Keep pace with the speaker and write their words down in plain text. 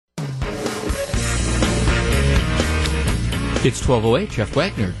It's 12:08, Jeff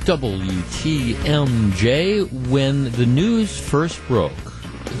Wagner, WTMJ. When the news first broke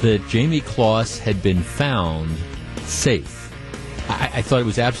that Jamie Kloss had been found safe, I thought it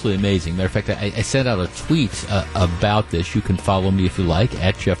was absolutely amazing. Matter of fact, I sent out a tweet about this. You can follow me if you like,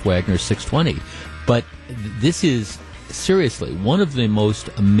 at Jeff Wagner 620. But this is, seriously, one of the most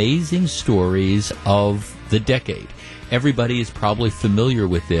amazing stories of the decade. Everybody is probably familiar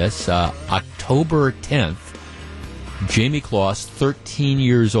with this. October 10th, Jamie Kloss, 13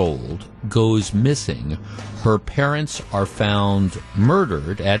 years old, goes missing. Her parents are found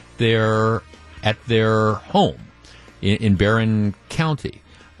murdered at their home in Barron County.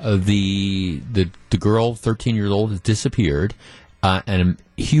 The girl, 13 years old, has disappeared, and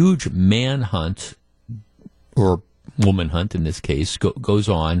a huge manhunt, or woman hunt in this case, goes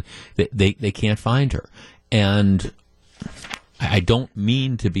on. They can't find her. And I don't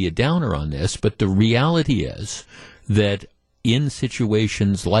mean to be a downer on this, but the reality is that in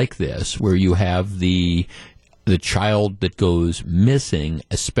situations like this, where you have the child that goes missing,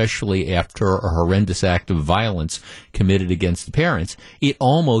 especially after a horrendous act of violence committed against the parents, it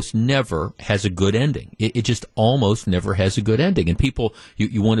almost never has a good ending. It just almost never has a good ending. And people,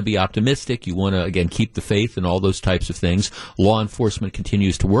 you want to be optimistic. You want to, again, keep the faith and all those types of things. Law enforcement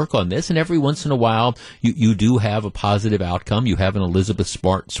continues to work on this, and every once in a while, you do have a positive outcome. You have an Elizabeth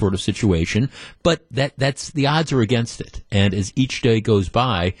Smart sort of situation, but that's the odds are against it. And as each day goes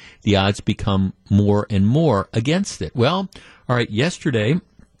by, the odds become more and more against it. Well, all right, yesterday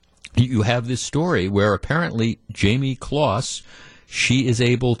you have this story where apparently Jamie Kloss, she is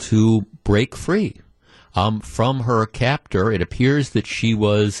able to break free from her captor. It appears that she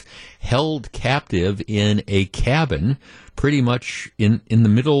was held captive in a cabin pretty much in the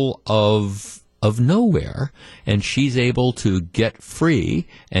middle of nowhere, and she's able to get free,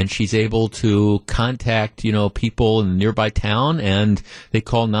 and she's able to contact, people in the nearby town, and they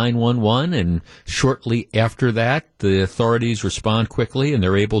call 911, and shortly after that, the authorities respond quickly, and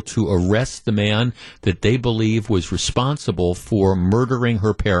they're able to arrest the man that they believe was responsible for murdering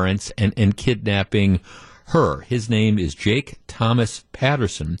her parents and kidnapping her. His name is Jake Thomas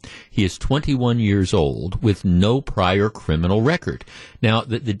Patterson. He is 21 years old with no prior criminal record. Now,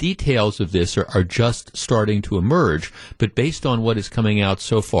 the details of this are just starting to emerge, but based on what is coming out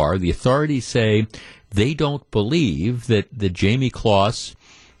so far, the authorities say they don't believe that Jamie Kloss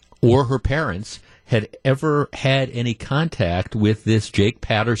or her parents had ever had any contact with this Jake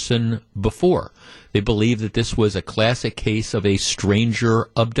Patterson before. They believe that this was a classic case of a stranger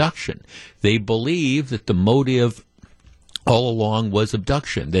abduction. They believe that the motive all along was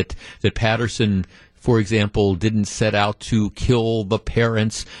abduction, that Patterson, for example, didn't set out to kill the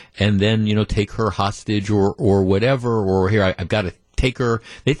parents and then, take her hostage or whatever, or here, I've got to take her.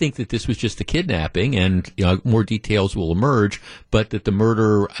 They think that this was just a kidnapping, and more details will emerge, but that the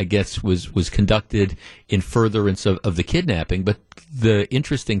murder, I guess, was conducted in furtherance of the kidnapping. But the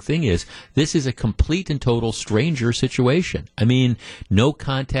interesting thing is, this is a complete and total stranger situation. I mean, no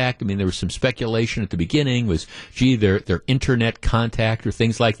contact. I mean, there was some speculation at the beginning, was, their internet contact or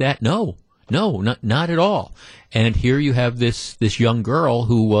things like that. No, not at all. And here you have this young girl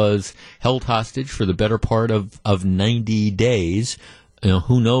who was held hostage for the better part of 90 days.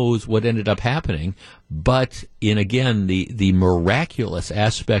 Who knows what ended up happening. But in, again, the miraculous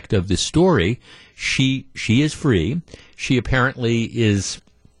aspect of this story, she is free. She apparently is.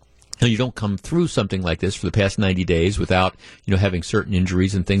 You don't come through something like this for the past 90 days without, having certain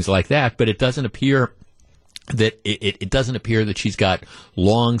injuries and things like that. But it doesn't appear that it doesn't appear that she's got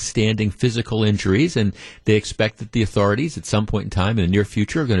long-standing physical injuries, and they expect that the authorities at some point in time in the near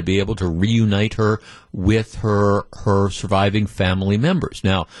future are going to be able to reunite her with her surviving family members.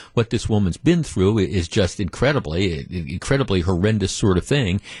 Now, what this woman's been through is just incredibly horrendous sort of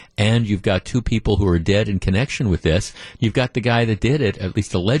thing, and you've got two people who are dead in connection with this. You've got the guy that did it, at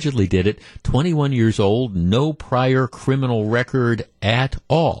least allegedly did it, 21 years old, no prior criminal record at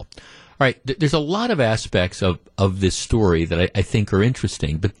all. All right, there's a lot of aspects of this story that I think are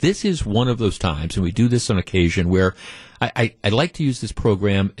interesting, but this is one of those times, and we do this on occasion, where I like to use this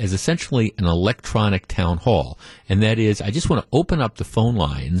program as essentially an electronic town hall, and that is, I just want to open up the phone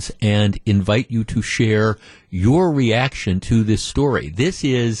lines and invite you to share your reaction to this story. This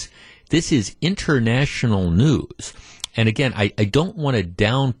is international news. And again, I don't want to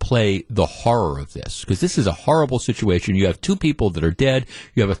downplay the horror of this, because this is a horrible situation. You have two people that are dead.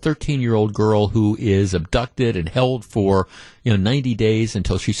 You have a 13-year-old girl who is abducted and held for 90 days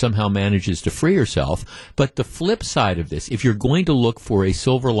until she somehow manages to free herself. But the flip side of this, if you're going to look for a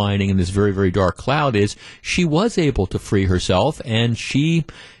silver lining in this very, very dark cloud, is she was able to free herself, and she's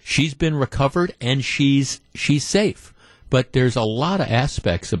been recovered, and she's safe. but there's a lot of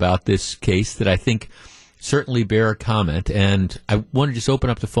aspects about this case that I think certainly bear a comment, and I want to just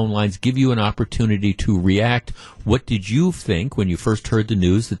open up the phone lines, give you an opportunity to react. What did you think when you first heard the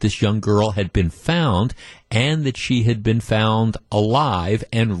news that this young girl had been found and that she had been found alive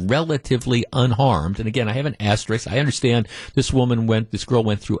and relatively unharmed? And again, I have an asterisk. I understand this girl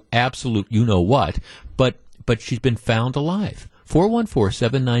went through absolute you-know-what, but she's been found alive.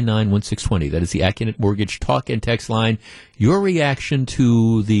 414-799-1620. That is the Acunet Mortgage talk and text line. Your reaction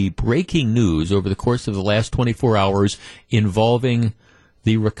to the breaking news over the course of the last 24 hours involving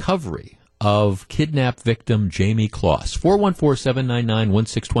the recovery of kidnapped victim Jamie Kloss.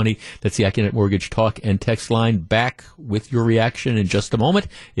 414-799-1620. That's the Acunet Mortgage talk and text line. Back with your reaction in just a moment.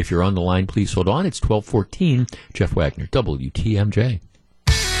 If you're on the line, please hold on. It's 1214. Jeff Wagner, WTMJ.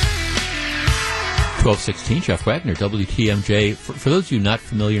 1216, Jeff Wagner, WTMJ. For those of you not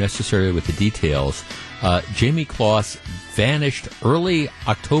familiar necessarily with the details, Jamie Kloss vanished early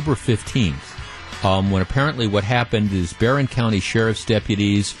October 15th, when apparently what happened is Barron County Sheriff's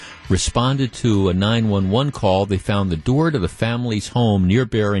deputies responded to a 911 call. They found the door to the family's home near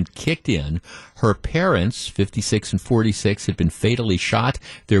Barron kicked in. Her parents, 56 and 46, had been fatally shot.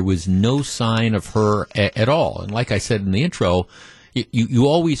 There was no sign of her at all. And like I said in the intro, you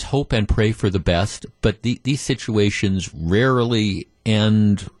always hope and pray for the best, but these situations rarely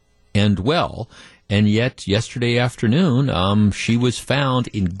end well. And yet, yesterday afternoon, she was found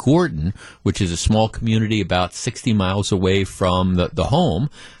in Gordon, which is a small community about 60 miles away from the home.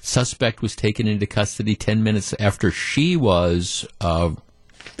 Suspect was taken into custody 10 minutes after she was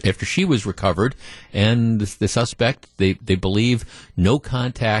recovered, and the suspect, they believe, no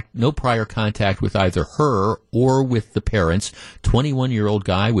prior contact with either her or with the parents. 21-year-old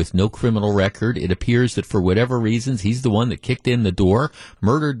guy with no criminal record. It appears that for whatever reasons, he's the one that kicked in the door,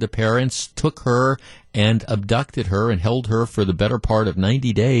 murdered the parents, took her, and abducted her and held her for the better part of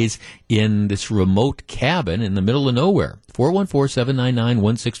 90 days in this remote cabin in the middle of nowhere.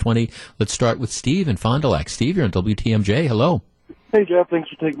 414-799-1620. Let's start with Steve in Fond du Lac. Steve, you're on WTMJ. Hello. Hey, Jeff, thanks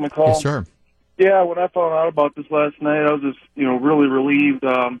for taking my call. Yes, sir. Yeah, when I found out about this last night, I was just, really relieved.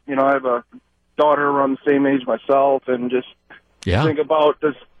 I have a daughter around the same age myself, and just think about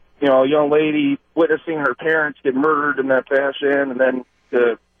this, young lady witnessing her parents get murdered in that fashion, and then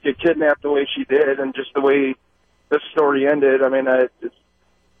to get kidnapped the way she did, and just the way this story ended. I mean,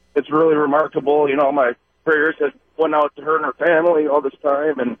 it's really remarkable. My prayers had went out to her and her family all this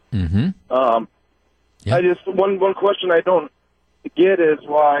time, and I just one question I don't get is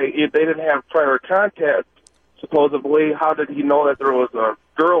why if they didn't have prior contact, supposedly, how did he know that there was a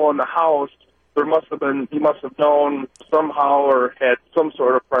girl in the house? He must have known somehow or had some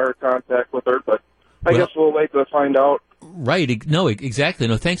sort of prior contact with her, but I guess we'll wait to find out. Right. No, exactly.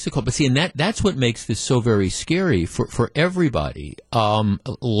 No, thanks for the call. But see, and that's what makes this so very scary for everybody.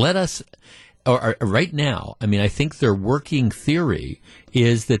 Let us... right now, I mean, I think their working theory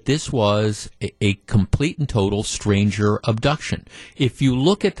is that this was a complete and total stranger abduction. If you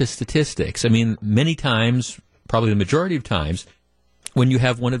look at the statistics, I mean, many times, probably the majority of times, when you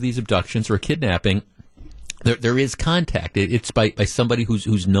have one of these abductions or a kidnapping, there is contact. It's by somebody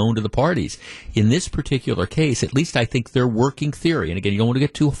who's known to the parties. In this particular case, at least I think their working theory, and again, you don't want to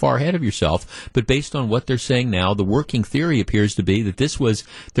get too far ahead of yourself, but based on what they're saying now, the working theory appears to be that this was,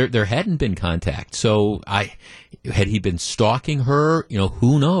 there hadn't been contact. So had he been stalking her?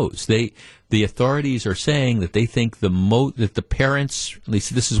 Who knows? The authorities are saying that they think that the parents, at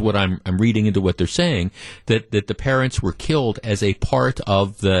least this is what I'm reading into what they're saying, that the parents were killed as a part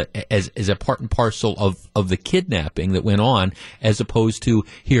of as a part and parcel of the kidnapping that went on, as opposed to,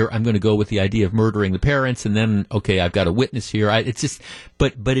 here, I'm going to go with the idea of murdering the parents, and then, okay, I've got a witness here. It's just,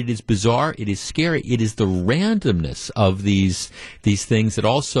 but it is bizarre. It is scary. It is the randomness of these things that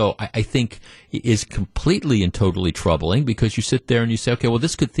also, I think, is completely and totally troubling, because you sit there and you say, okay, well,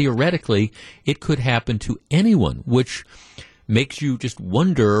 this could theoretically, it could happen to anyone, which makes you just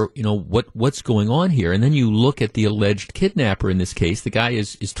wonder, what's going on here. And then you look at the alleged kidnapper in this case. The guy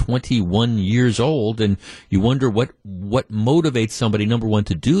is 21 years old, and you wonder what motivates somebody, number one,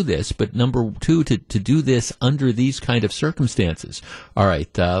 to do this, but number two, to do this under these kind of circumstances. All right,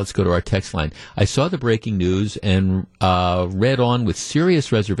 let's go to our text line. I saw the breaking news and read on with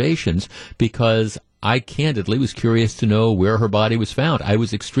serious reservations, because I candidly was curious to know where her body was found. I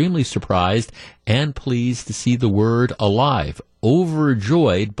was extremely surprised and pleased to see the word alive.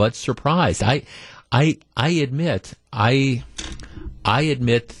 Overjoyed but surprised. I admit, I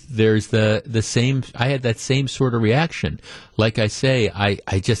admit there's the same. I had that same sort of reaction. Like I say,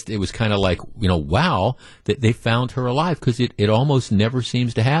 it was kind of like, wow, that they found her alive, because it almost never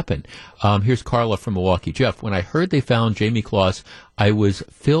seems to happen. Here's Carla from Milwaukee. Jeff, when I heard they found Jamie Kloss, I was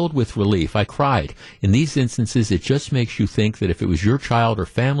filled with relief. I cried. In these instances, it just makes you think that if it was your child or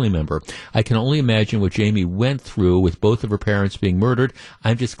family member, I can only imagine what Jamie went through with both of her parents being murdered.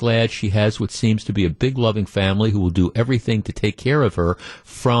 I'm just glad she has what seems to be a big, loving family who will do everything to take care of her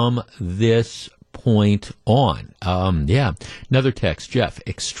from this point on. Another text, Jeff,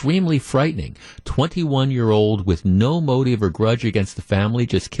 extremely frightening. 21-year-old with no motive or grudge against the family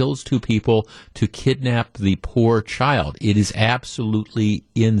just kills two people to kidnap the poor child. It is absolutely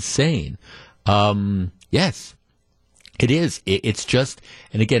insane. Yes, it is. It's just,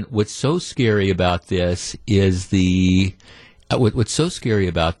 and again, what's so scary about this is what's so scary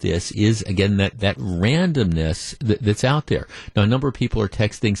about this is, again, that randomness that's out there. Now, a number of people are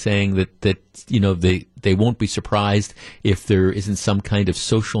texting saying that they won't be surprised if there isn't some kind of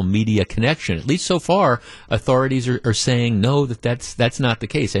social media connection. At least so far, authorities are saying no, that's not the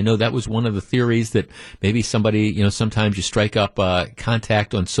case. I know that was one of the theories, that maybe somebody, sometimes you strike up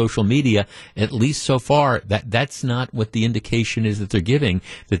contact on social media. At least so far, that's not what the indication is that they're giving,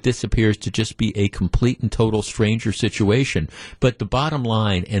 that this appears to just be a complete and total stranger situation. But the bottom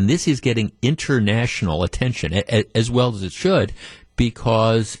line, and this is getting international attention, as well as it should,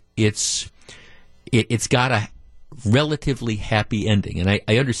 because it's got a relatively happy ending. And I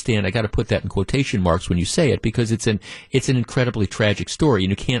understand, I got to put that in quotation marks when you say it, because it's an incredibly tragic story. And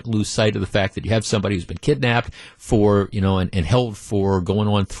you can't lose sight of the fact that you have somebody who's been kidnapped for, and held for going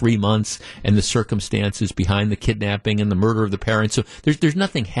on 3 months, and the circumstances behind the kidnapping and the murder of the parents. So there's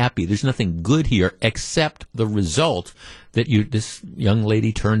nothing happy. There's nothing good here, except the result that this young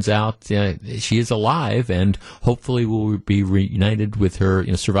lady turns out she is alive, and hopefully will be reunited with her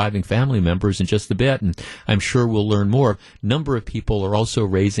surviving family members in just a bit, and I'm sure we'll learn more. A number of people are also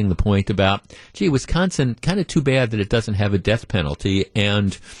raising the point about, Wisconsin, kind of too bad that it doesn't have a death penalty,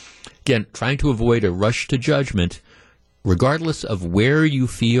 and again, trying to avoid a rush to judgment, regardless of how you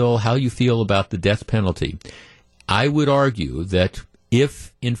feel about the death penalty. I would argue that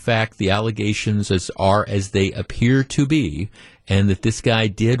if, in fact, the allegations are as they appear to be, and that this guy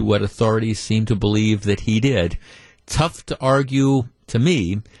did what authorities seem to believe that he did, tough to argue, to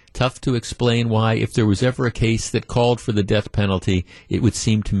me, tough to explain why, if there was ever a case that called for the death penalty, it would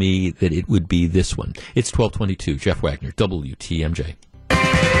seem to me that it would be this one. It's 12:22. Jeff Wagner, WTMJ.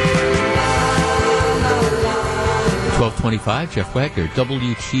 12:25. Jeff Wagner,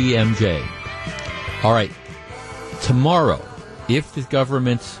 WTMJ. All right. Tomorrow, if the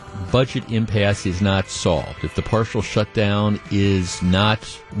government budget impasse is not solved, if the partial shutdown is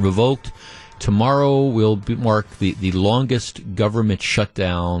not revoked, tomorrow will mark the longest government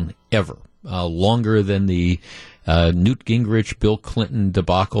shutdown ever, longer than the Newt Gingrich, Bill Clinton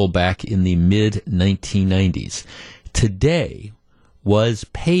debacle back in the mid-1990s. Today was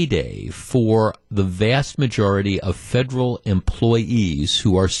payday for the vast majority of federal employees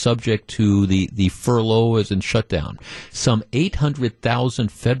who are subject to the furloughs and shutdown. Some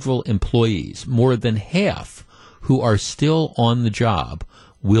 800,000 federal employees, more than half who are still on the job,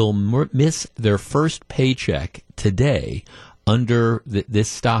 will miss their first paycheck today under this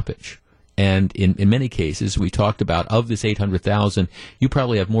stoppage. And in many cases, we talked about, of this 800,000, you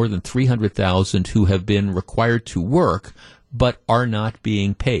probably have more than 300,000 who have been required to work but are not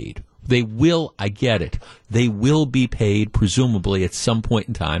being paid. They will, I get it, they will be paid presumably at some point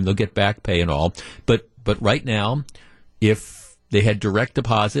in time. They'll get back pay and all. But right now, if they had direct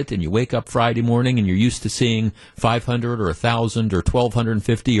deposit and you wake up Friday morning and you're used to seeing $500 or $1,000 or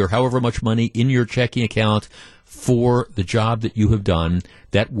 $1,250 or however much money in your checking account for the job that you have done,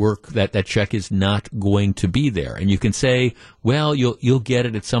 that check is not going to be there. And you can say, well, you'll get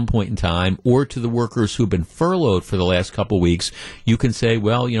it at some point in time. Or to the workers who've been furloughed for the last couple of weeks, you can say,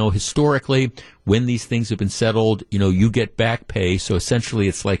 well, historically, when these things have been settled, you get back pay. So essentially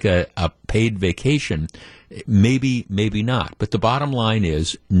it's like a paid vacation. Maybe not. But the bottom line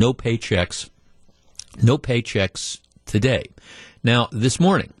is no paychecks today. Now, this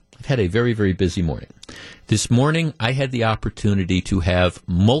morning, I've had a very, very busy morning. This morning, I had the opportunity to have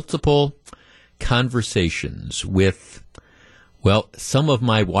multiple conversations with, some of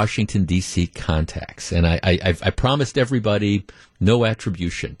my Washington, D.C. contacts. And I promised everybody no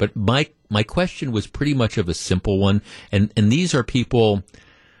attribution. But my question was pretty much of a simple one. And these are people,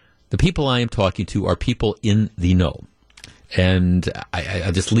 the people I am talking to are people in the know. And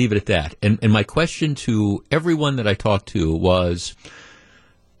I'll just leave it at that. And my question to everyone that I talked to was,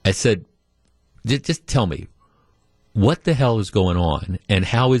 I said, just tell me, what the hell is going on, and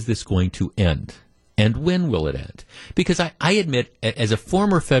how is this going to end? And when will it end? Because I admit, as a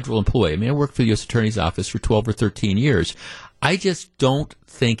former federal employee, I mean, I worked for the U.S. Attorney's Office for 12 or 13 years, I just don't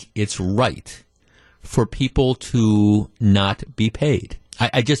think it's right for people to not be paid.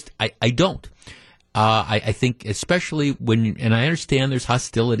 I don't. I think especially when, and I understand there's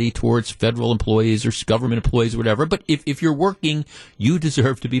hostility towards federal employees or government employees or whatever, but if you're working, you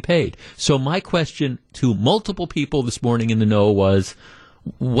deserve to be paid. So my question to multiple people this morning in the know was,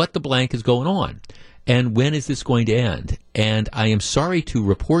 what the blank is going on? And when is this going to end? And I am sorry to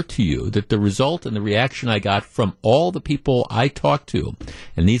report to you that the result and the reaction I got from all the people I talked to,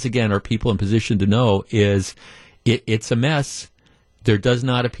 and these again are people in position to know, is it's a mess. There does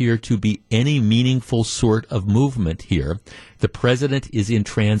not appear to be any meaningful sort of movement here. The president is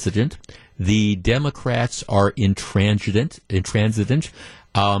intransigent. The Democrats are intransigent.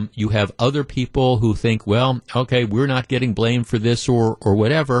 You have other people who think, well, okay, we're not getting blamed for this or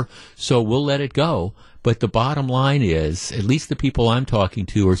whatever, so we'll let it go. But the bottom line is, at least the people I'm talking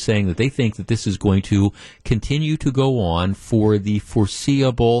to are saying that they think that this is going to continue to go on for the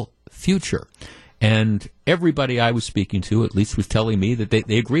foreseeable future. And everybody I was speaking to, at least, was telling me that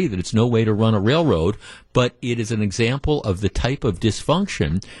they agree that it's no way to run a railroad, but it is an example of the type of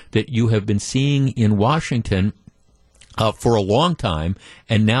dysfunction that you have been seeing in Washington for a long time,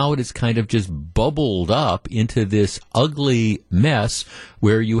 and now it has kind of just bubbled up into this ugly mess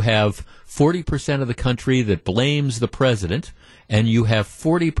where you have 40% of the country that blames the president, and you have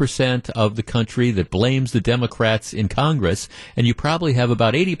 40% of the country that blames the Democrats in Congress, and you probably have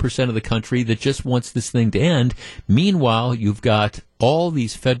about 80% of the country that just wants this thing to end. Meanwhile, you've got all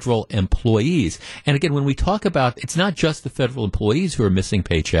these federal employees. And again, when we talk about, it's not just the federal employees who are missing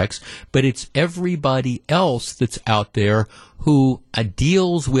paychecks, but it's everybody else that's out there who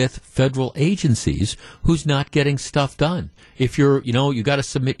deals with federal agencies who's not getting stuff done. If you got to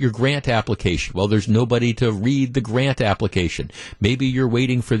submit your grant application. Well, there's nobody to read the grant application. Maybe you're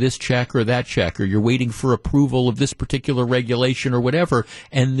waiting for this check or that check, or you're waiting for approval of this particular regulation or whatever,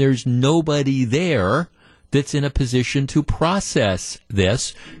 and there's nobody there that's in a position to process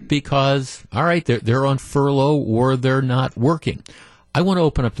this because, all right, they're on furlough or they're not working. I want to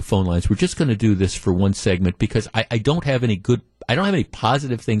open up the phone lines. We're just going to do this for one segment because I don't have any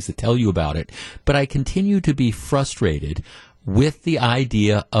positive things to tell you about it, but I continue to be frustrated with the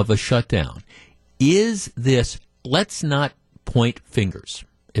idea of a shutdown. Is this, let's not point fingers,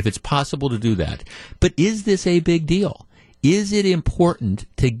 if it's possible to do that, but is this a big deal? Is it important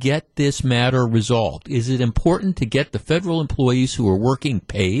to get this matter resolved? Is it important to get the federal employees who are working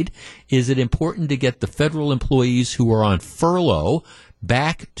paid? Is it important to get the federal employees who are on furlough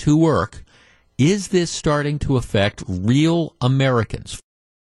back to work? Is this starting to affect real Americans?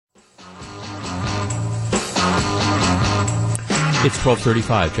 It's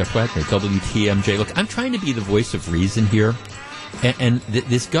 12:35. Jeff Wagner, WTMJ. Look, I'm trying to be the voice of reason here. And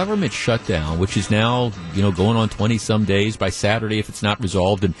this government shutdown, which is now, going on 20-some days by Saturday if it's not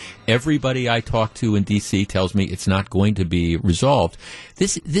resolved, and everybody I talk to in D.C. tells me it's not going to be resolved.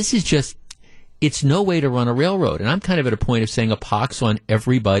 This is just, it's no way to run a railroad. And I'm kind of at a point of saying a pox on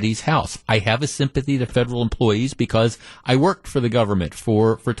everybody's house. I have a sympathy to federal employees because I worked for the government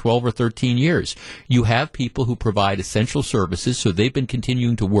for 12 or 13 years. You have people who provide essential services, so they've been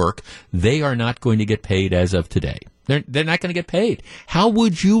continuing to work. They are not going to get paid as of today. They're not going to get paid. How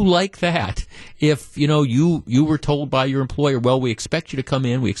would you like that if, you were told by your employer, well, we expect you to come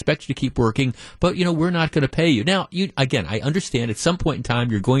in, we expect you to keep working, but, we're not going to pay you. Now, again, I understand at some point in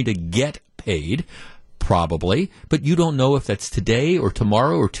time you're going to get paid, probably, but you don't know if that's today or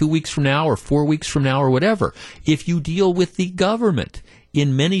tomorrow or 2 weeks from now or 4 weeks from now or whatever. If you deal with the government,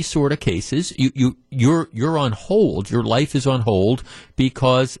 in many sort of cases, you're on hold. Your life is on hold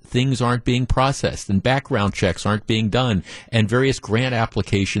because things aren't being processed and background checks aren't being done and various grant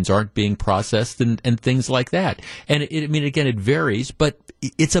applications aren't being processed and things like that. And it varies, but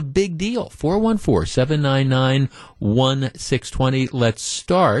it's a big deal. 414-799-1620. Let's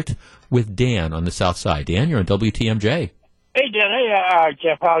start with Dan on the South Side. Dan, you're on WTMJ. Hey, Dan. Hey,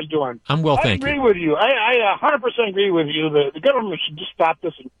 Jeff. How you doing? I'm well, thank you. I agree with you. I 100% agree with you. The government should just stop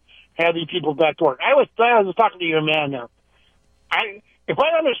this and have these people back to work. I was talking to your man now. If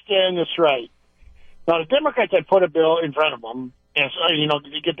I understand this right, now the Democrats had put a bill in front of them, and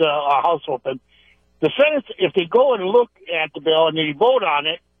to get the House open. The Senate, if they go and look at the bill and they vote on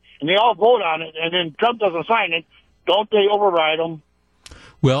it, and they all vote on it, and then Trump doesn't sign it, don't they override them?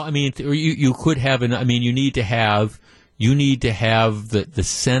 Well, you could have you need to have you need to have the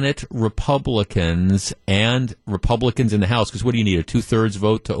Senate Republicans and Republicans in the House, because what do you need, a 2/3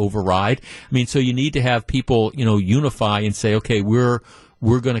 vote to override? I mean, so you need to have people, unify and say, okay, we're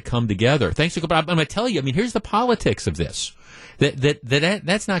going to come together. Thanks for, but I'm going to tell you, I mean, here's the politics of this.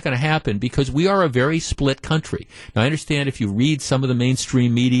 That's not going to happen because we are a very split country. Now, I understand if you read some of the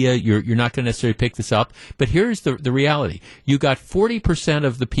mainstream media, you're not going to necessarily pick this up. But here's the reality. You got 40%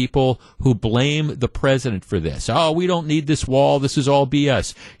 of the people who blame the president for this. Oh, we don't need this wall. This is all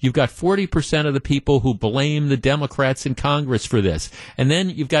BS. You've got 40% of the people who blame the Democrats in Congress for this. And then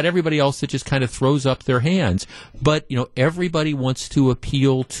you've got everybody else that just kind of throws up their hands. But, everybody wants to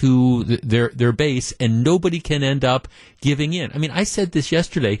appeal to their base, and nobody can end up giving in. I mean, I said this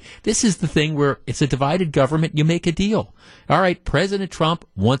yesterday. This is the thing where it's a divided government. You make a deal. All right, President Trump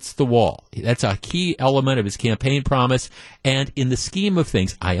wants the wall. That's a key element of his campaign promise. And in the scheme of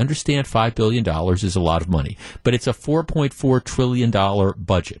things, I understand $5 billion is a lot of money, but it's a $4.4 trillion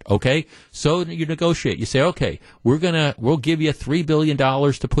budget. Okay, so you negotiate. You say, okay, we'll give you $3 billion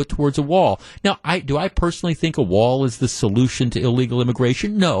to put towards a wall. Now, do I personally think a wall is the solution to illegal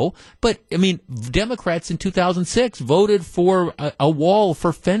immigration? No, but I mean, Democrats in 2006 voted for a wall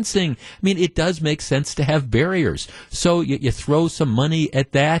for fencing. I mean, it does make sense to have barriers. So you throw some money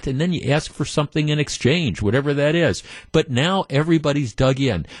at that, and then you ask for something in exchange, whatever that is. But now everybody's dug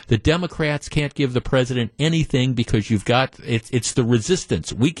in. The Democrats can't give the president anything because it's the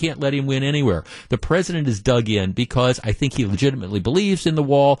resistance. We can't let him win anywhere. The president is dug in because I think he legitimately believes in the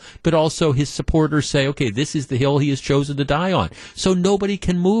wall, but also his supporters say, okay, this is the hill he has chosen to die on. So nobody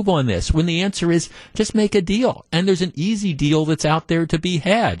can move on this, when the answer is just make a deal. And there's an easy deal that's out there to be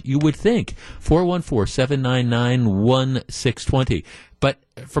had, you would think. 414-799-1620. But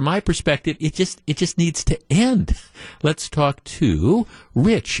from my perspective, it just needs to end. Let's talk to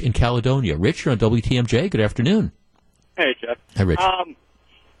Rich in Caledonia. Rich, you're on WTMJ. Good afternoon. Hey, Jeff. Hi, Rich.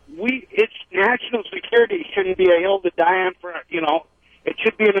 It's national security shouldn't be a hill to die on for, it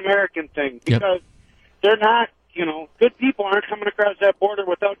should be an American thing because they're not, good people aren't coming across that border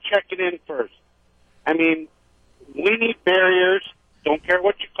without checking in first. I mean, we need barriers. Don't care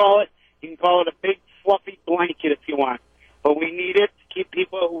what you call it. You can call it a big fluffy blanket if you want. But we need it to keep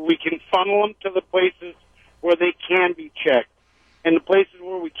people, we can funnel them to the places where they can be checked. And the places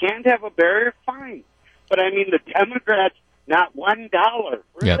where we can't have a barrier, fine. But I mean, the Democrats, not $1.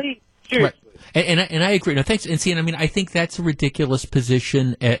 Really? Yep. Seriously. Right. And I agree. Now, thanks. And see, I mean, I think that's a ridiculous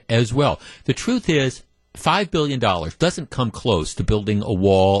position as well. The truth is, $5 billion doesn't come close to building a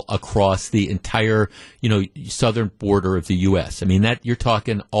wall across the entire, southern border of the U.S. I mean, that you're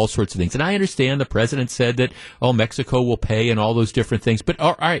talking all sorts of things. And I understand the president said that, Mexico will pay and all those different things. But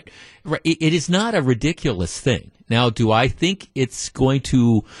all right, it is not a ridiculous thing. Now, do I think it's going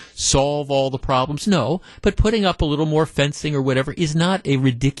to solve all the problems? No. But putting up a little more fencing or whatever is not a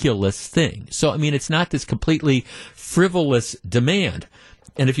ridiculous thing. So, I mean, it's not this completely frivolous demand.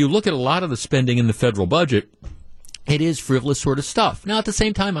 And if you look at a lot of the spending in the federal budget, it is frivolous sort of stuff. Now, at the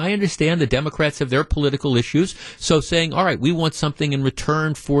same time, I understand the Democrats have their political issues. So saying, all right, we want something in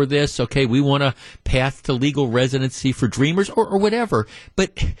return for this. Okay, we want a path to legal residency for dreamers or whatever.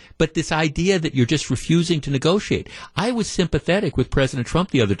 But this idea that you're just refusing to negotiate. I was sympathetic with President Trump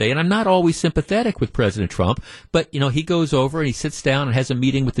the other day, and I'm not always sympathetic with President Trump. But, he goes over and he sits down and has a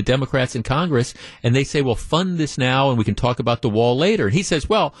meeting with the Democrats in Congress, and they say, well, fund this now and we can talk about the wall later. And he says,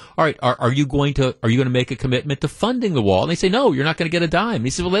 well, all right, are you going to make a commitment to funding the wall? And they say, no, you're not going to get a dime. And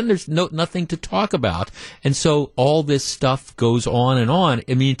he says, well, then there's nothing to talk about. And so all this stuff goes on and on.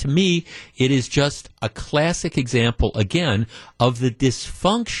 I mean, to me, it is just a classic example, again, of the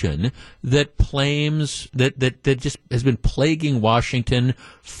dysfunction that just has been plaguing Washington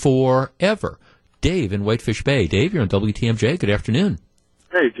forever. Dave in Whitefish Bay. Dave, you're on WTMJ. Good afternoon.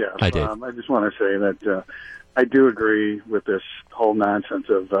 Hey, Jeff. Hi, Dave. I just want to say that I do agree with this whole nonsense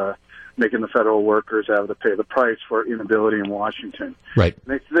of making the federal workers have to pay the price for inability in Washington. Right.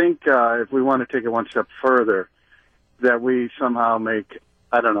 And I think if we want to take it one step further, that we somehow make,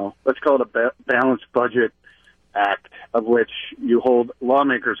 let's call it a balanced budget act, of which you hold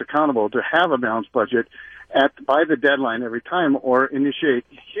lawmakers accountable to have a balanced budget by the deadline every time, or initiate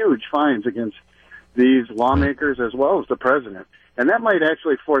huge fines against these lawmakers as well as the president. And that might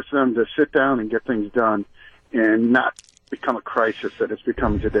actually force them to sit down and get things done and not become a crisis that it's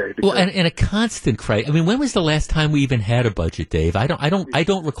become today. Well, and a constant crisis. I mean, when was the last time we even had a budget, Dave? I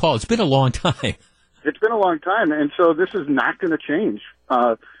don't recall. It's been a long time. It's been a long time, and so this is not going to change.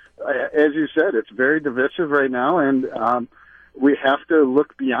 As you said, it's very divisive right now, and we have to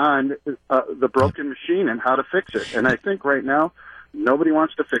look beyond the broken machine and how to fix it. And I think right now Nobody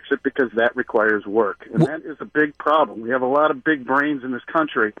wants to fix it because that requires work, and that is a big problem. We have a lot of big brains in this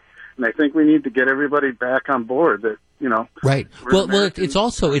country, and I think we need to get everybody back on board that, Right. Well, it's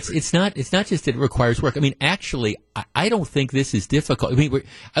also, it's not just that it requires work. I mean, actually, I don't think this is difficult. I mean,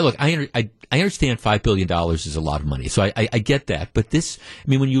 I understand $5 billion is a lot of money, so I get that. But this, I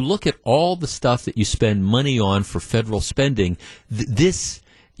mean, when you look at all the stuff that you spend money on for federal spending, this,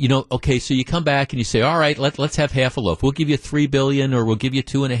 okay, so you come back and you say, all right, let's have half a loaf. We'll give you $3 billion, or we'll give you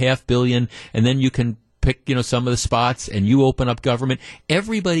 $2.5 billion, and then you can pick, some of the spots, and you open up government.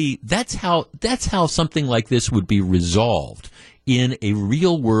 Everybody, that's how something like this would be resolved in a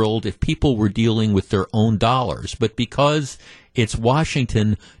real world if people were dealing with their own dollars. But because it's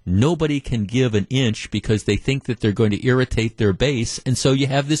Washington, nobody can give an inch because they think that they're going to irritate their base, and so you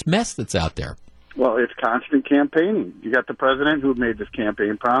have this mess that's out there. Well, it's constant campaigning. You got the president who made this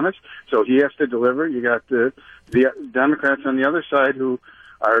campaign promise, so he has to deliver. You got the Democrats on the other side who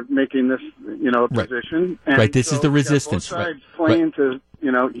are making this, position. And right. This is the resistance. Both sides playing to,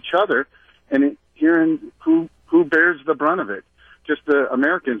 each other, and hearing who bears the brunt of it, just the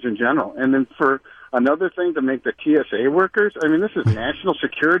Americans in general. And then for another thing to make the TSA workers, I mean, this is national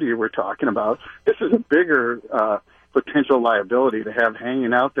security we're talking about. This is a bigger potential liability to have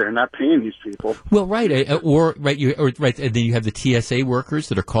hanging out there and not paying these people. Well, right, and then you have the TSA workers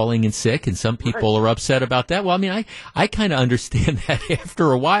that are calling in sick, and some people are upset about that. Well, I mean, I kind of understand that.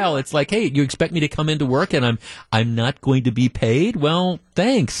 After a while, it's like, hey, you expect me to come into work and I'm not going to be paid? Well,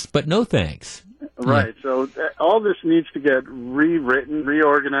 thanks, but no thanks. Right. Yeah. So all this needs to get rewritten,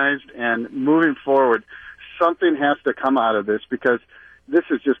 reorganized, and moving forward, something has to come out of this because this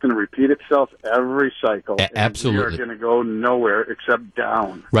is just going to repeat itself every cycle. Absolutely. We are going to go nowhere except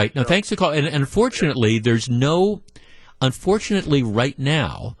down. Right. Now, thanks for calling. And unfortunately, right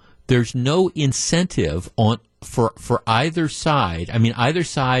now, there's no incentive for either side. I mean,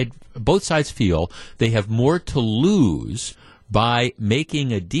 both sides feel they have more to lose by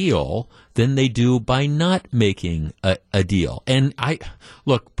making a deal than they do by not making a deal. And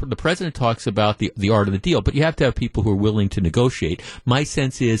look, the president talks about the art of the deal, but you have to have people who are willing to negotiate. My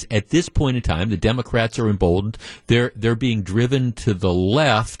sense is, at this point in time, the Democrats are emboldened. They're being driven to the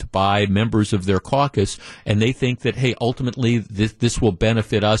left by members of their caucus, and they think that, hey, ultimately this will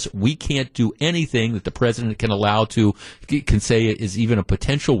benefit us. We can't do anything that the president can say is even a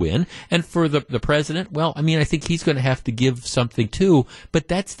potential win. And for the president, well, I mean, I think he's going to have to give something too, but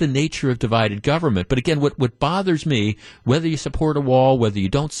that's the nature of divided government. But again, what bothers me, whether you support a wall, whether you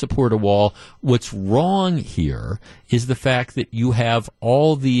don't support a wall, what's wrong here is the fact that you have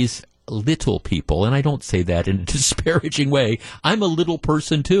all these little people, and I don't say that in a disparaging way. I'm a little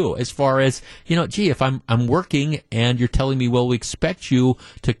person too, as far as, if I'm working and you're telling me, well, we expect you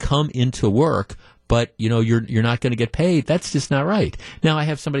to come into work, but, you're not going to get paid. That's just not right. Now, I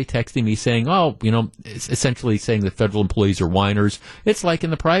have somebody texting me saying, essentially saying that federal employees are whiners. It's like in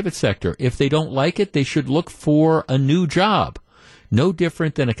the private sector. If they don't like it, they should look for a new job. No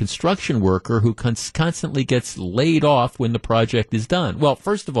different than a construction worker who constantly gets laid off when the project is done. Well,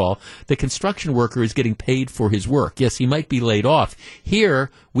 first of all, the construction worker is getting paid for his work. Yes, he might be laid off. Here,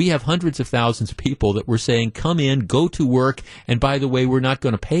 we have hundreds of thousands of people that we're saying, come in, go to work, and by the way, we're not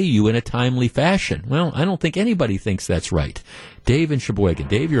going to pay you in a timely fashion. Well, I don't think anybody thinks that's right. Dave in Sheboygan.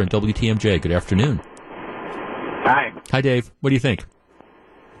 Dave, you're on WTMJ. Good afternoon. Hi. Hi, Dave. What do you think?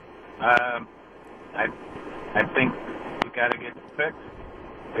 I think we got to get it fixed.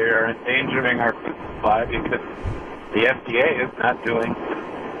 They're endangering our food supply because the FDA is not doing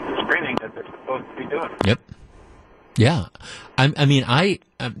the screening that they're supposed to be doing. Yep. Yeah.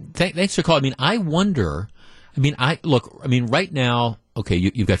 Thanks for calling. I wonder. Right now, okay,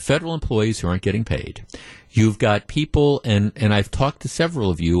 you've got federal employees who aren't getting paid. You've got people, and I've talked to several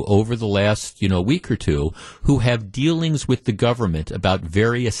of you over the last, week or two, who have dealings with the government about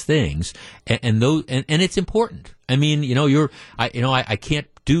various things, and it's important. I mean, I can't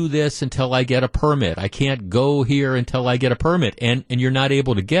do this until I get a permit. I can't go here until I get a permit, and you're not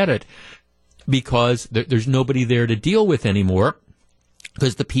able to get it because there's nobody there to deal with anymore,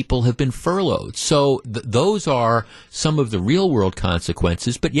 because the people have been furloughed. So those are some of the real world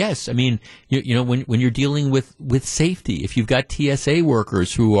consequences. But yes, I mean, when you're dealing with safety, if you've got TSA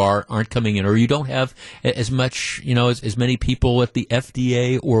workers who aren't coming in, or you don't have as much, as many people at the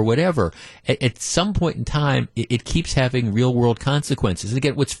FDA or whatever, at some point in time, it keeps having real world consequences. And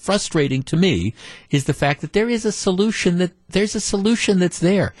again, what's frustrating to me is the fact that there's a solution that's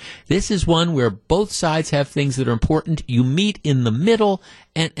there. This is one where both sides have things that are important. You meet in the middle,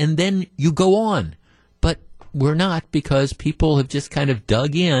 and then you go on. But we're not, because people have just kind of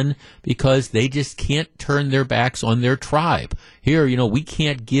dug in because they just can't turn their backs on their tribe. Here, we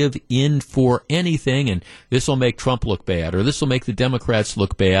can't give in for anything, and this will make Trump look bad, or this will make the Democrats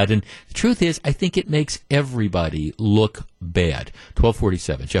look bad. And the truth is, I think it makes everybody look bad.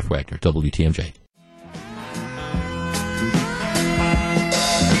 1247, Jeff Wagner, WTMJ.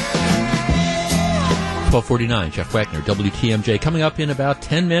 .1249, Jeff Wagner, WTMJ. Coming up in about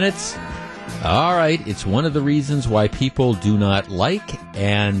 10 minutes. All right, it's one of the reasons why people do not like,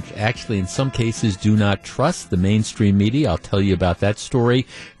 and actually in some cases do not trust, the mainstream media. I'll tell you about that story.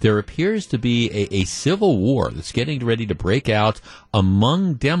 There appears to be a civil war that's getting ready to break out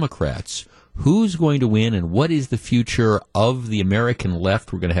among Democrats. Who's going to win, and what is the future of the American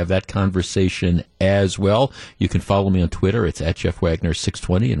left? We're going to have that conversation as well. You can follow me on Twitter. It's at Jeff Wagner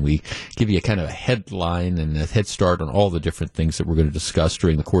 620, and we give you a kind of a headline and a head start on all the different things that we're going to discuss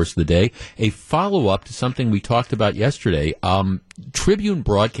during the course of the day. A follow-up to something we talked about yesterday. Tribune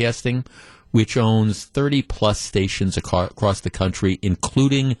Broadcasting, which owns 30-plus stations across the country,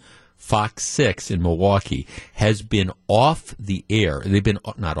 including Fox 6 in Milwaukee, has been off the air. They've been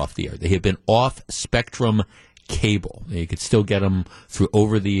not off the air. They have been off Spectrum cable. You could still get them through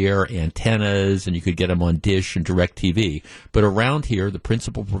over-the-air antennas, and you could get them on Dish and DirecTV. But around here, the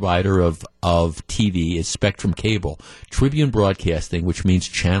principal provider of TV is Spectrum Cable. Tribune Broadcasting, which means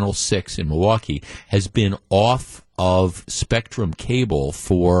Channel 6 in Milwaukee, has been off of Spectrum Cable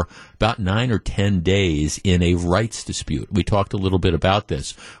for about 9 or 10 days in a rights dispute. We talked a little bit about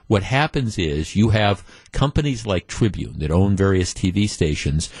this. What happens is you have companies like Tribune that own various TV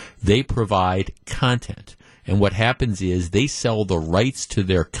stations. They provide content. And what happens is they sell the rights to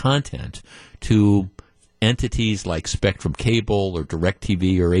their content to entities like Spectrum Cable or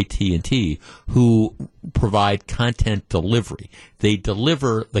DirecTV or AT&T, who provide content delivery. They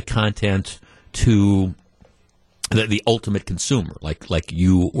deliver the content to the ultimate consumer, like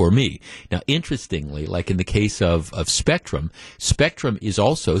you or me. Now, interestingly, like in the case of Spectrum, Spectrum is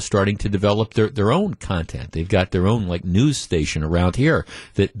also starting to develop their own content. They've got their own news station around here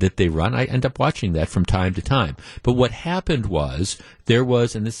that they run. I end up watching that from time to time. But what happened was there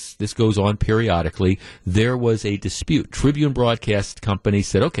was, and this goes on periodically, there was a dispute. Tribune Broadcast Company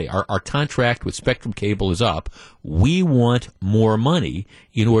said, okay, our contract with Spectrum Cable is up. We want more money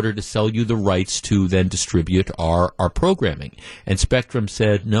in order to sell you the rights to then distribute our programming. And Spectrum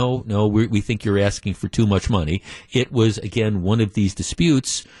said, no, we think you're asking for too much money. It was, again, one of these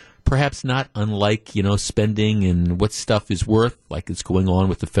disputes, perhaps not unlike, spending and what stuff is worth, like it's going on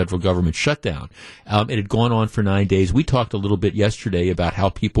with the federal government shutdown. It had gone on for 9 days. We talked a little bit yesterday about how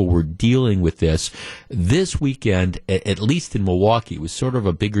people were dealing with this. This weekend, at least in Milwaukee, was sort of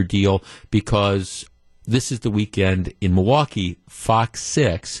a bigger deal because this is the weekend in Milwaukee. Fox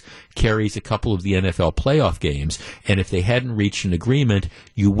 6 carries a couple of the NFL playoff games, and if they hadn't reached an agreement,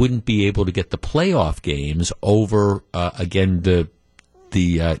 you wouldn't be able to get the playoff games over, again, the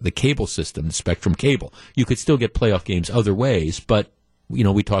cable system, the Spectrum Cable. You could still get playoff games other ways, but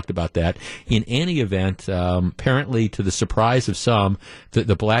we talked about that. In any event, apparently to the surprise of some,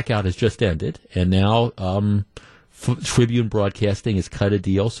 the blackout has just ended, and now Tribune Broadcasting has cut a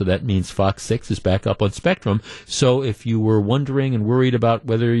deal, so that means Fox 6 is back up on Spectrum. So if you were wondering and worried about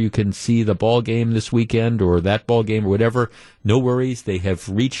whether you can see the ball game this weekend or that ball game or whatever, no worries. They have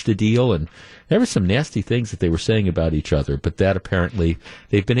reached a deal, and there were some nasty things that they were saying about each other, but that apparently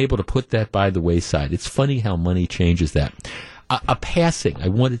they've been able to put that by the wayside. It's funny how money changes that. A passing, I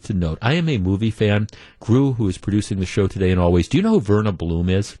wanted to note, I am a movie fan. Gru, who is producing the show today and always, do you know who Verna Bloom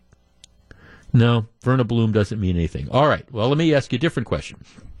is? No, Verna Bloom doesn't mean anything. All right, well, let me ask you a different question.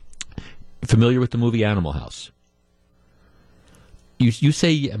 Familiar with the movie Animal House? You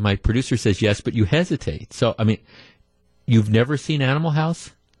say, my producer says yes, but you hesitate. So, you've never seen Animal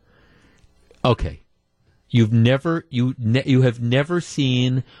House? Okay. You have never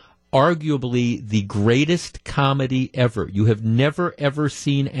seen arguably the greatest comedy ever. You have never, ever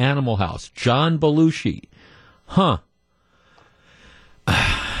seen Animal House. John Belushi. Huh.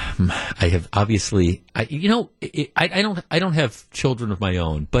 I have obviously, I don't have children of my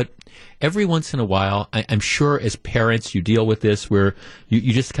own, but every once in a while, I'm sure as parents you deal with this where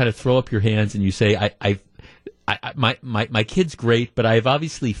you just kind of throw up your hands and you say, my kid's great, but I've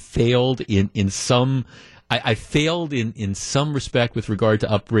obviously failed in some. I failed in some respect with regard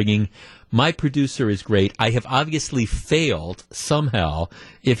to upbringing. My producer is great. I have obviously failed somehow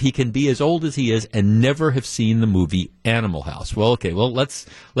if he can be as old as he is and never have seen the movie Animal House. Well, okay. Well, let's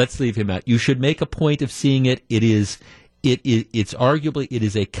leave him out. You should make a point of seeing it. It's arguably, it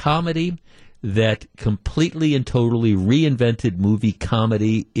is a comedy that completely and totally reinvented movie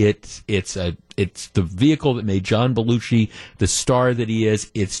comedy. It's the vehicle that made John Belushi the star that he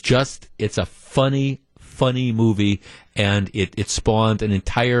is. It's a funny movie, and it spawned an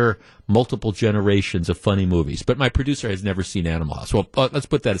entire multiple generations of funny movies. But my producer has never seen Animal House. Well, let's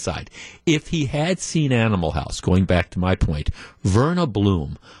put that aside. If he had seen Animal House, going back to my point, Verna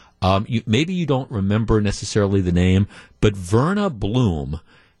Bloom, maybe you don't remember necessarily the name, but Verna Bloom,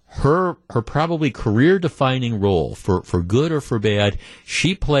 her probably career-defining role, for good or for bad,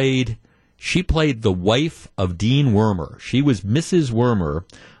 she played the wife of Dean Wormer. She was Mrs. Wormer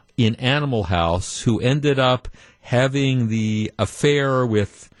in Animal House, who ended up having the affair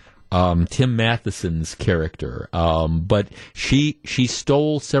with Tim Matheson's character. But she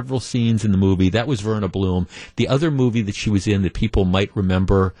stole several scenes in the movie. That was Verna Bloom. The other movie that she was in that people might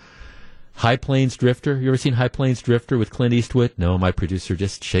remember, High Plains Drifter. You ever seen High Plains Drifter with Clint Eastwood? No, my producer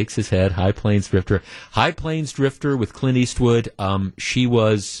just shakes his head. High Plains Drifter. High Plains Drifter with Clint Eastwood. She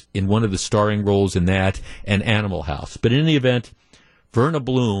was in one of the starring roles in that, and Animal House. But in any event, Verna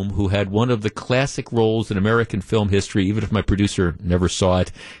Bloom, who had one of the classic roles in American film history, even if my producer never saw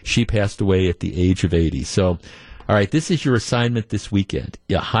it, she passed away at the age of 80. So, all right, this is your assignment this weekend.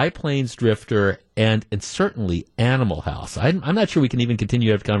 Yeah, High Plains Drifter and certainly Animal House. I'm not sure we can even continue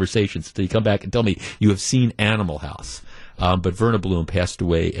to have conversations until you come back and tell me you have seen Animal House. But Verna Bloom passed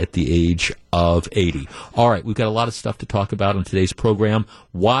away at the age of 80. All right, we've got a lot of stuff to talk about on today's program.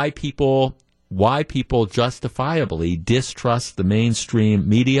 Why people justifiably distrust the mainstream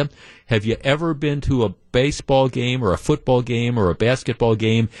media. Have you ever been to a baseball game or a football game or a basketball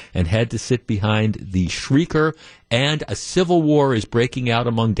game and had to sit behind the shrieker? And a civil war is breaking out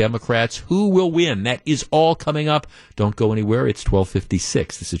among Democrats. Who will win? That is all coming up. Don't go anywhere. It's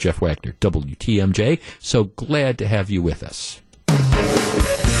 12:56. This is Jeff Wagner, WTMJ. So glad to have you with us.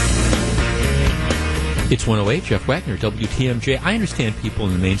 It's 108, Jeff Wagner, WTMJ. I understand people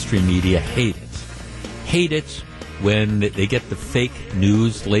in the mainstream media hate it when they get the fake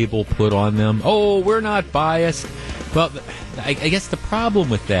news label put on them. Oh, we're not biased. Well, I guess the problem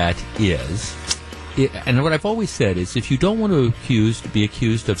with that is, and what I've always said is, if you don't want to be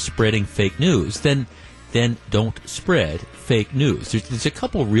accused of spreading fake news, then don't spread fake news. There's a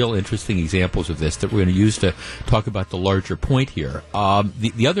couple real interesting examples of this that we're going to use to talk about the larger point here.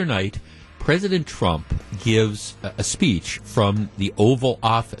 The other night, President Trump gives a speech from the Oval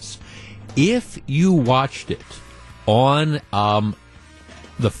Office. If you watched it on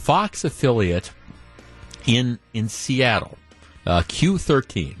the Fox affiliate in Seattle,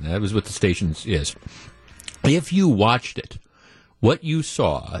 Q13, that was what the station is. If you watched it, what you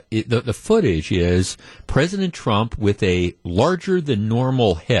saw, the footage is President Trump with a larger than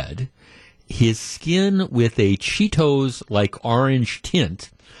normal head, his skin with a Cheetos-like orange tint,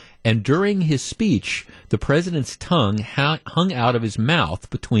 and during his speech, the president's tongue hung out of his mouth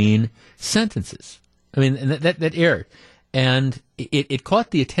between sentences. I mean, and that aired. And it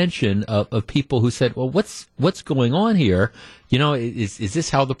caught the attention of people who said, well, what's going on here? You know, is this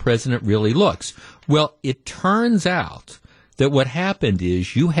how the president really looks? Well, it turns out that what happened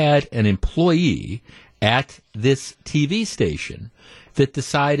is you had an employee at this TV station that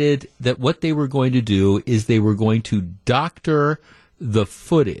decided that what they were going to do is they were going to doctor the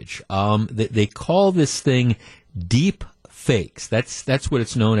footage. They call this thing deep fakes. That's what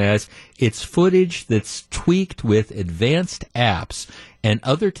it's known as. It's footage that's tweaked with advanced apps and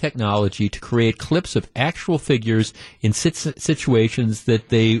other technology to create clips of actual figures in situations that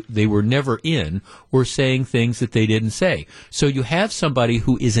they were never in, or saying things that they didn't say. So you have somebody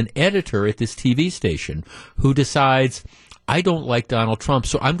who is an editor at this TV station who decides, I don't like Donald Trump,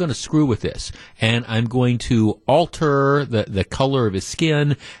 so I'm going to screw with this, and I'm going to alter the color of his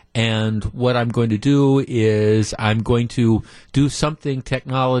skin, and what I'm going to do is I'm going to do something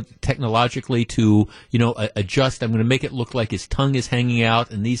technologically to, adjust. I'm going to make it look like his tongue is hanging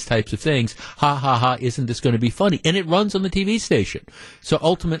out and these types of things. Ha, ha, ha, isn't this going to be funny? And it runs on the TV station. So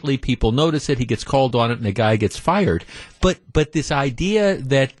ultimately people notice it, he gets called on it, and the guy gets fired. But this idea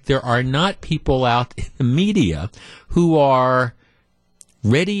that there are not people out in the media who are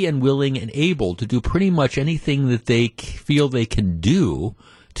ready and willing and able to do pretty much anything that they feel they can do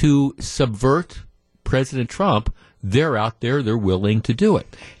to subvert President Trump, they're out there, they're willing to do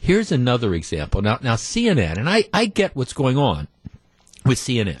it. Here's another example. Now CNN, and I get what's going on with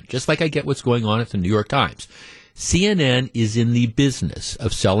CNN, just like I get what's going on at the New York Times. CNN is in the business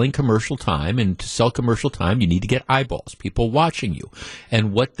of selling commercial time, and to sell commercial time, you need to get eyeballs, people watching you.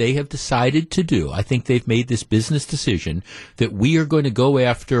 And what they have decided to do, I think they've made this business decision that we're going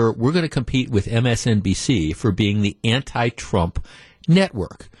to compete with MSNBC for being the anti-Trump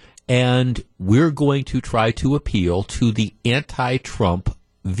network. and we're going to try to appeal to the anti-Trump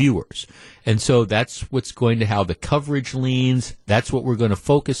viewers. And so that's what's going to how the coverage leans. That's what we're going to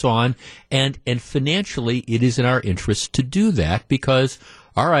focus on. And financially, it is in our interest to do that because,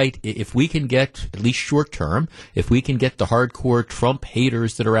 all right, if we can get, at least short term, if we can get the hardcore Trump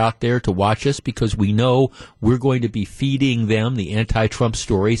haters that are out there to watch us because we know we're going to be feeding them the anti-Trump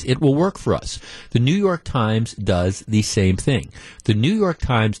stories, it will work for us. The New York Times does the same thing. The New York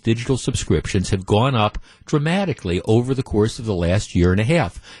Times digital subscriptions have gone up dramatically over the course of the last year and a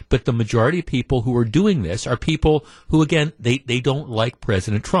half. But the majority of people who are doing this are people who, again, they don't like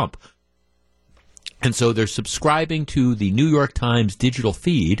President Trump. And so they're subscribing to the New York Times digital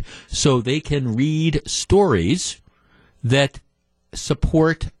feed so they can read stories that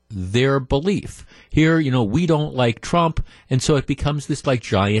support their belief. Here, we don't like Trump, and so it becomes this like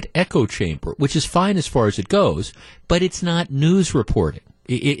giant echo chamber, which is fine as far as it goes, but it's not news reporting.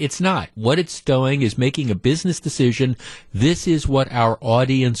 It's not. What it's doing is making a business decision. This is what our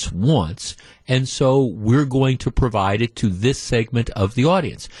audience wants, and so we're going to provide it to this segment of the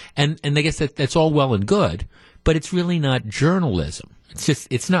audience. And I guess that's all well and good, but it's really not journalism.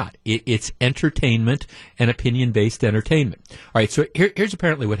 It's not. It's entertainment and opinion-based entertainment. All right, so here's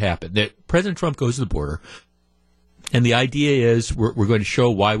apparently what happened. That President Trump goes to the border, and the idea is we're going to show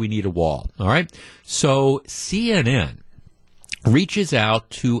why we need a wall. All right? So CNN reaches out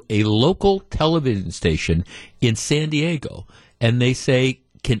to a local television station in San Diego, and they say,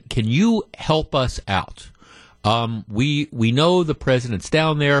 can you help us out? We know the president's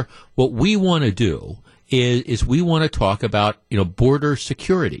down there. What we want to do is we want to talk about, border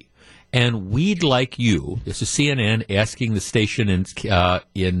security. And we'd like you, this is CNN asking the station in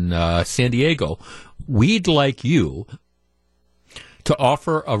San Diego, we'd like you to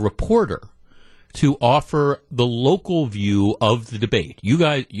offer a reporter to offer the local view of the debate. You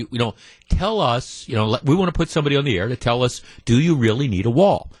guys, tell us, we want to put somebody on the air to tell us, do you really need a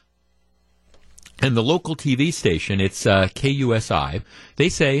wall? And the local TV station, it's KUSI, they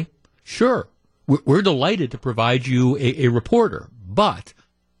say, sure, we're delighted to provide you a reporter. But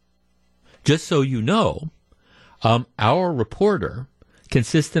just so you know, our reporter,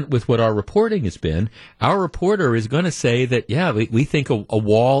 consistent with what our reporting has been, our reporter is going to say that, we think a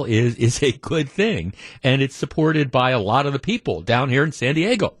wall is a good thing, and it's supported by a lot of the people down here in San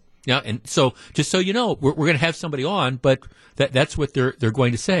Diego. And so, just so you know, we're going to have somebody on, but that's what they're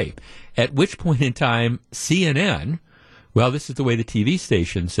going to say. At which point in time, CNN, well, this is the way the TV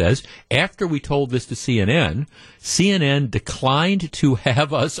station says, after we told this to CNN, CNN declined to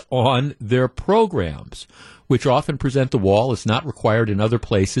have us on their programs, which often present the wall as not required in other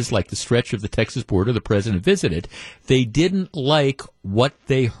places like the stretch of the Texas border the president visited. They didn't like what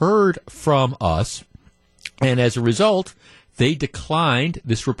they heard from us, and as a result, they declined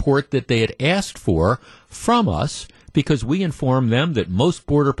this report that they had asked for from us because we informed them that most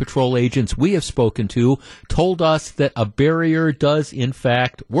Border Patrol agents we have spoken to told us that a barrier does in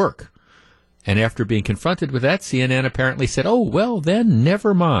fact work. And after being confronted with that, CNN apparently said, oh, well, then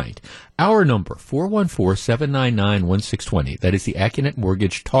never mind. Our number, 414-799-1620. That is the Accunet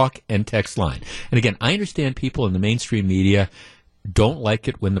Mortgage talk and text line. And again, I understand people in the mainstream media don't like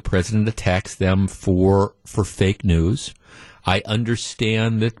it when the president attacks them for fake news. I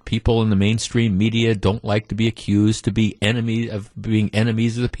understand that people in the mainstream media don't like to be accused to be enemies of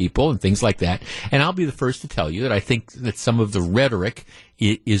the people and things like that. And I'll be the first to tell you that I think that some of the rhetoric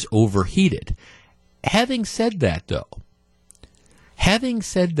is overheated. Having said that, though,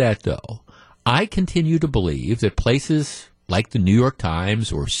 I continue to believe that places like the New York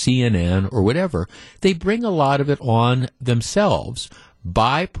Times or CNN or whatever, they bring a lot of it on themselves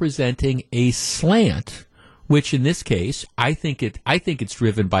by presenting a slant, which in this case, I think it's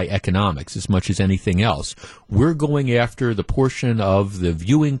driven by economics as much as anything else. We're going after the portion of the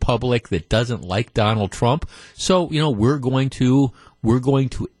viewing public that doesn't like Donald Trump. So, we're going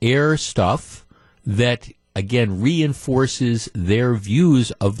to air stuff that, again, reinforces their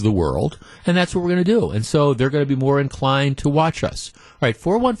views of the world, and that's what we're going to do. And so they're going to be more inclined to watch us. All right,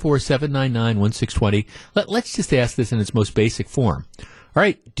 414-799-1620. Let's just ask this in its most basic form. All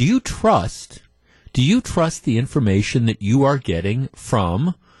right, do you trust the information that you are getting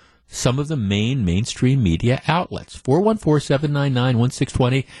from some of the mainstream media outlets?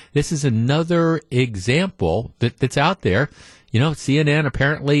 414-799-1620. This is another example that's out there. CNN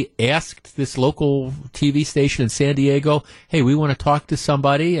apparently asked this local TV station in San Diego, hey, we want to talk to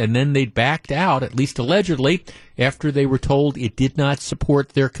somebody, and then they backed out, at least allegedly, after they were told it did not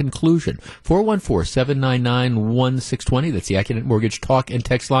support their conclusion. 414-799-1620. That's the Accunet Mortgage talk and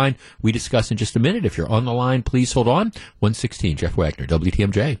text line. We discuss in just a minute. If you're on the line, please hold on. 116, Jeff Wagner,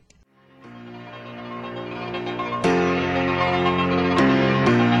 WTMJ.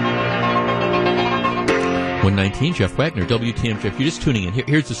 119, Jeff Wagner, WTM. Jeff, you're just tuning in.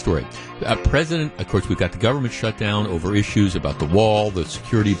 Here's the story. President, of course, we've got the government shut down over issues about the wall, the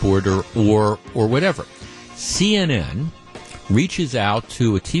security border, or whatever. CNN reaches out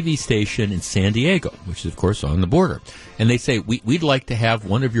to a TV station in San Diego, which is, of course, on the border. And they say, we'd like to have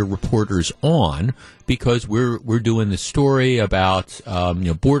one of your reporters on because we're doing this story about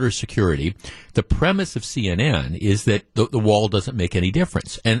border security. The premise of CNN is that the wall doesn't make any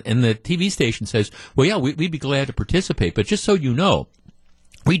difference. And the TV station says, well, yeah, we'd be glad to participate, but just so you know,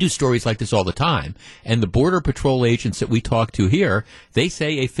 we do stories like this all the time, and the Border Patrol agents that we talk to here, they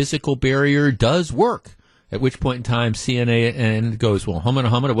say a physical barrier does work. At which point in time, CNN goes, well,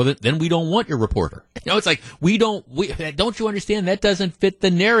 humana, well, then we don't want your reporter. It's like, don't you understand? That doesn't fit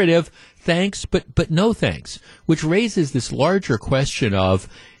the narrative. Thanks, but no thanks. Which raises this larger question of,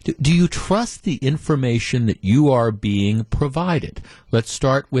 do you trust the information that you are being provided? Let's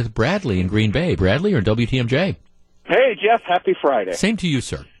start with Bradley in Green Bay. Bradley or WTMJ? Hey, Jeff, happy Friday. Same to you,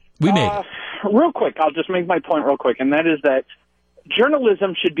 sir. We made it. Real quick, I'll just make my point real quick, and that is that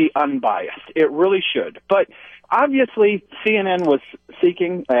journalism should be unbiased. It really should. But obviously, CNN was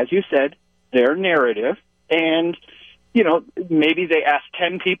seeking, as you said, their narrative. And, maybe they asked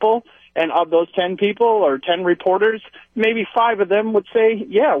 10 people, and of those 10 people or 10 reporters, maybe 5 of them would say,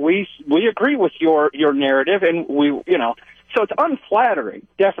 yeah, we agree with your narrative. And so it's unflattering,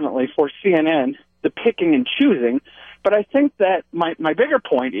 definitely, for CNN, the picking and choosing. But I think that my bigger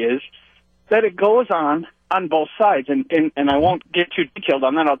point is that it goes on both sides, and I won't get too detailed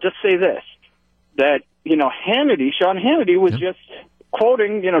on that. I'll just say this, that, Sean Hannity was just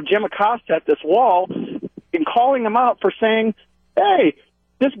quoting, Jim Acosta at this wall and calling him out for saying, hey,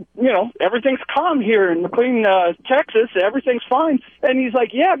 this, everything's calm here in McLean, Texas, everything's fine. And he's like,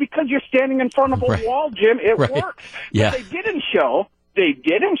 yeah, because you're standing in front of a wall, Jim, it works. Yeah. But they didn't show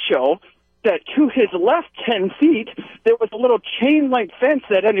that to his left 10 feet, there was a little chain-link fence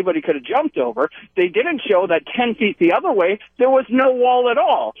that anybody could have jumped over. They didn't show that 10 feet the other way, there was no wall at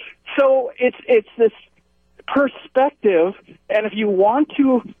all. So it's this perspective, and if you want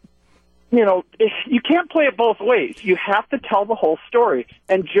to, you can't play it both ways. You have to tell the whole story,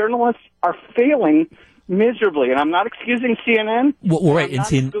 and journalists are failing miserably, and I'm not excusing CNN. Well, right, I'm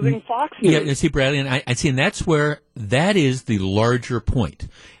not excusing Fox News. Yeah, and see, Bradley, and I see, and that's where that is the larger point,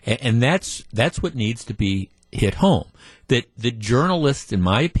 and that's what needs to be hit home. That the journalists, in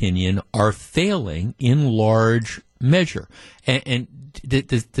my opinion, are failing in large measure. And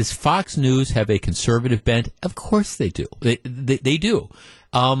does Fox News have a conservative bent? Of course they do. They do.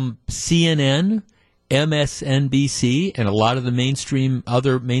 CNN, MSNBC, and a lot of the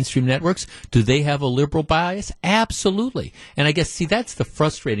other mainstream networks, do they have a liberal bias? Absolutely. And I guess, that's the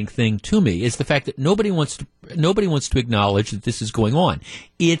frustrating thing to me, is the fact that nobody wants to acknowledge that this is going on.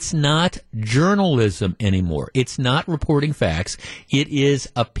 It's not journalism anymore. It's not reporting facts. It is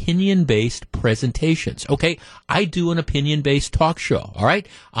opinion-based presentations. Okay, I do an opinion-based talk show, all right?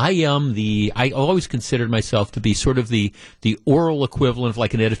 I always considered myself to be sort of the oral equivalent of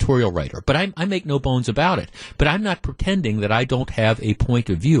like an editorial writer, but I make no bones about it. But I'm not pretending that I don't have a point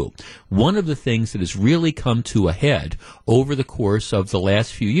of view. One of the things that has really come to a head over the course of the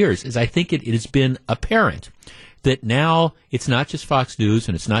last few years is I think it has been apparent that now it's not just Fox News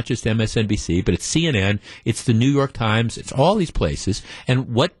and it's not just MSNBC, but it's CNN, it's the New York Times, it's all these places,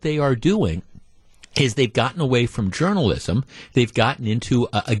 and what they are doing is they've gotten away from journalism. They've gotten into,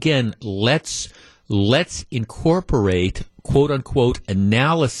 again, let's incorporate, quote-unquote,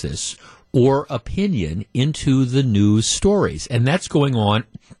 analysis or opinion into the news stories. And that's going on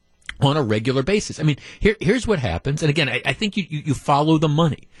a regular basis. I mean, here's what happens. And again, I think you follow the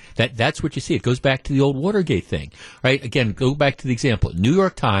money. That's what you see. It goes back to the old Watergate thing, right? Again, go back to the example. New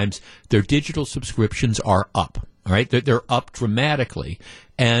York Times, their digital subscriptions are up. All right, they're up dramatically.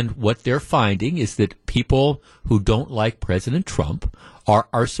 And what they're finding is that people who don't like President Trump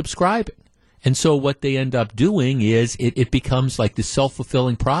are subscribing. And so what they end up doing is it becomes like this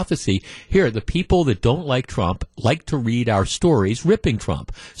self-fulfilling prophecy. Here, the people that don't like Trump like to read our stories ripping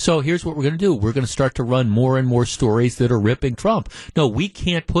Trump. So here's what we're going to do. We're going to start to run more and more stories that are ripping Trump. No, we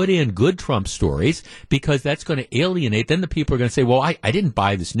can't put in good Trump stories because that's going to alienate. Then the people are going to say, well, I didn't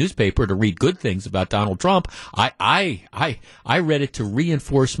buy this newspaper to read good things about Donald Trump. I read it to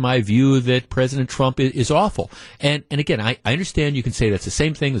reinforce my view that President Trump is awful. And again, I understand you can say that's the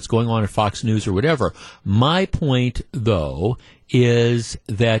same thing that's going on at Fox News or whatever. My point, though, is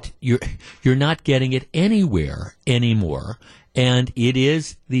that you're not getting it anywhere anymore. And it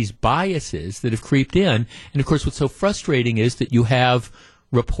is these biases that have creeped in. And of course, what's so frustrating is that you have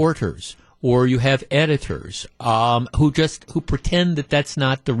reporters or you have editors who pretend that that's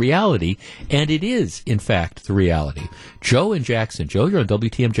not the reality, and it is, in fact, the reality. Joe in Jackson. Joe, you're on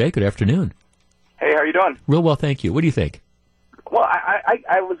WTMJ. Good afternoon. Hey, how are you doing? Real well, thank you. What do you think? Well,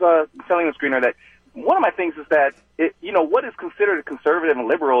 I was telling the screener that one of my things is that, what is considered a conservative and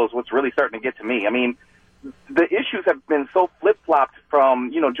liberal is what's really starting to get to me. I mean, the issues have been so flip-flopped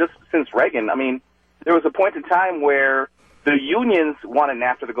from, just since Reagan. I mean, there was a point in time where the unions wanted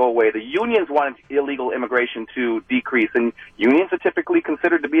NAFTA to go away. The unions wanted illegal immigration to decrease, and unions are typically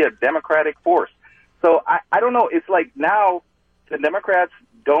considered to be a democratic force. So I don't know. It's like now the Democrats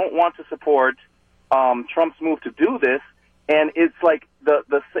don't want to support Trump's move to do this, and it's like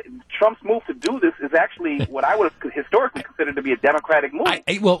the Trump's move to do this is actually what I would have historically considered to be a democratic move.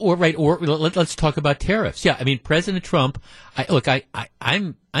 Let's talk about tariffs. Yeah, I mean, President Trump.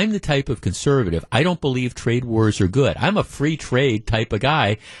 I'm the type of conservative. I don't believe trade wars are good. I'm a free trade type of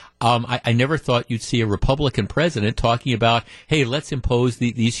guy. I never thought you'd see a Republican president talking about, hey, let's impose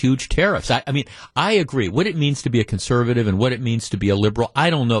these huge tariffs. I mean, I agree. What it means to be a conservative and what it means to be a liberal, I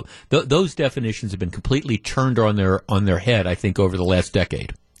don't know. Those definitions have been completely turned on their head, I think, over the last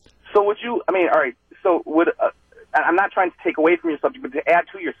decade. So would you, all right, so I'm not trying to take away from your subject, but to add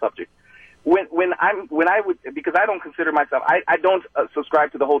to your subject. Because I don't consider myself, I don't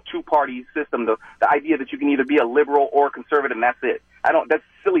subscribe to the whole two-party system, the idea that you can either be a liberal or a conservative and that's it. That's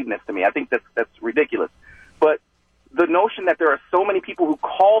silliness to me. I think that's ridiculous. But the notion that there are so many people who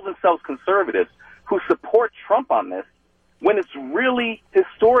call themselves conservatives who support Trump on this, when it's really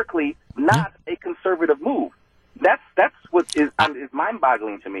historically not a conservative move. That's what is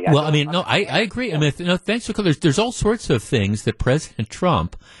mind-boggling to me. I agree. I mean, thanks for there's all sorts of things that President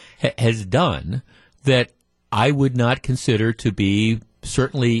Trump has done that I would not consider to be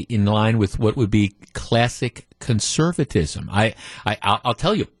certainly in line with what would be classic conservatism. I'll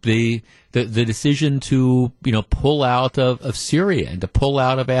tell you the decision to pull out of Syria and to pull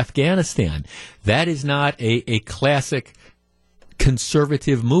out of Afghanistan, that is not a classic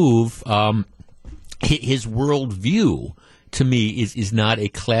conservative move. His worldview, to me, is not a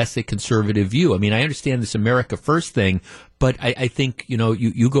classic conservative view. I mean, I understand this America First thing, but I think,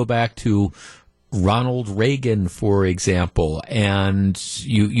 you go back to Ronald Reagan, for example, and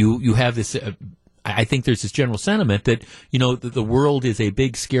you have this. I think there's this general sentiment that, the world is a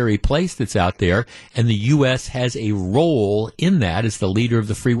big, scary place that's out there, and the U.S. has a role in that as the leader of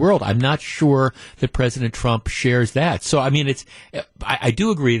the free world. I'm not sure that President Trump shares that. So, I mean, I do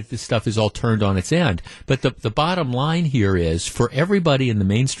agree that this stuff is all turned on its end. But the bottom line here is, for everybody in the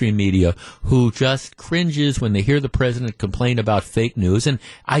mainstream media who just cringes when they hear the president complain about fake news, and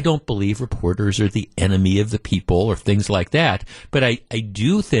I don't believe reporters are the enemy of the people or things like that, but I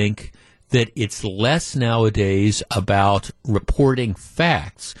do think that it's less nowadays about reporting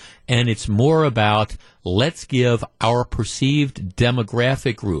facts, and it's more about let's give our perceived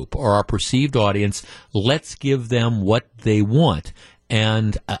demographic group or our perceived audience, let's give them what they want.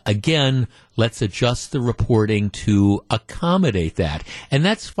 And again, let's adjust the reporting to accommodate that. And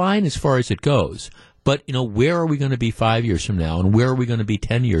that's fine as far as it goes. But, where are we going to be 5 years from now, and where are we going to be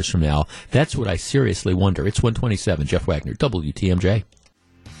 10 years from now? That's what I seriously wonder. It's 1:27. Jeff Wagner, WTMJ.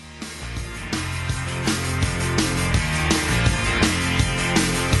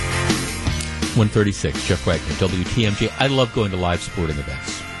 1:36, Jeff Wagner, WTMJ. I love going to live sporting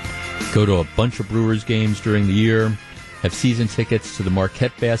events. Go to a bunch of Brewers games during the year, have season tickets to the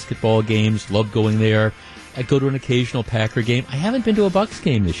Marquette basketball games, love going there. I go to an occasional Packer game. I haven't been to a Bucks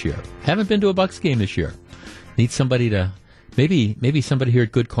game this year. Need somebody to, maybe somebody here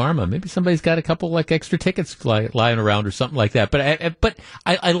at Good Karma, maybe somebody's got a couple extra tickets lying around or something like that. But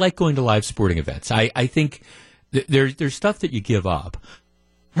I like going to live sporting events. I think there's stuff that you give up.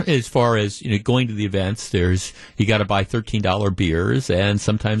 As far as going to the events, you got to buy $13 beers, and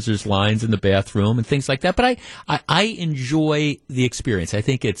sometimes there's lines in the bathroom and things like that. But I enjoy the experience. I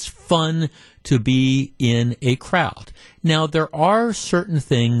think it's fun to be in a crowd. Now there are certain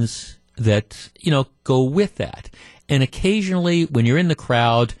things that go with that, and occasionally when you're in the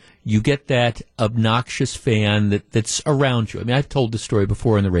crowd, you get that obnoxious fan that's around you. I mean, I've told this story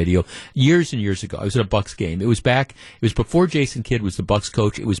before on the radio years and years ago. I was at a Bucks game. It was before Jason Kidd was the Bucks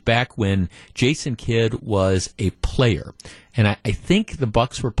coach. It was back when Jason Kidd was a player. And I think the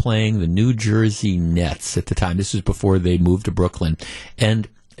Bucks were playing the New Jersey Nets at the time. This was before they moved to Brooklyn. And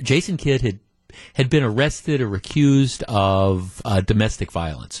Jason Kidd had been arrested or accused of domestic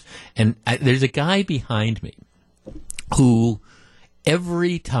violence. And there's a guy behind me who,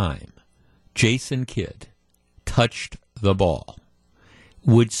 every time Jason Kidd touched the ball,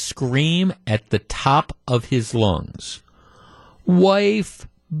 would scream at the top of his lungs, "Wife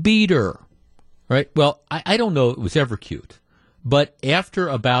beater, Right? Well, I don't know it was ever cute, but after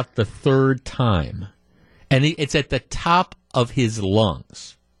about the third time, and it's at the top of his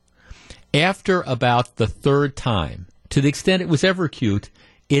lungs, after about the third time, to the extent it was ever cute,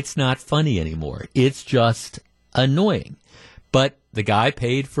 it's not funny anymore. It's just annoying. But the guy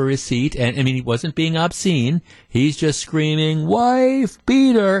paid for his seat, and I mean, he wasn't being obscene. He's just screaming, "Wife,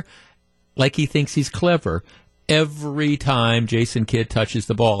 beater," like he thinks he's clever. Every time Jason Kidd touches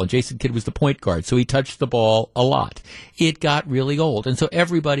the ball, and Jason Kidd was the point guard, so he touched the ball a lot. It got really old. And so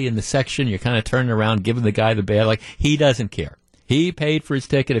everybody in the section, you're kind of turning around, giving the guy the bad, like, he doesn't care. He paid for his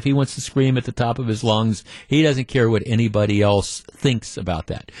ticket. If he wants to scream at the top of his lungs, he doesn't care what anybody else thinks about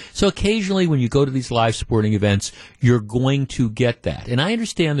that. So occasionally when you go to these live sporting events, you're going to get that. And I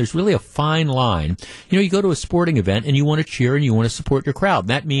understand there's really a fine line. You know, you go to a sporting event and you want to cheer and you want to support your crowd.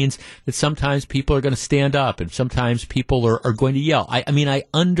 That means that sometimes people are going to stand up and sometimes people are going to yell. I mean, I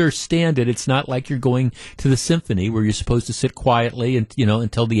understand it. It's not like you're going to the symphony where you're supposed to sit quietly and, you know,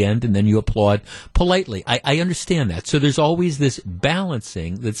 until the end and then you applaud politely. I understand that. So there's always this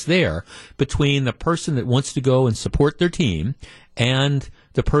balancing that's there between the person that wants to go and support their team and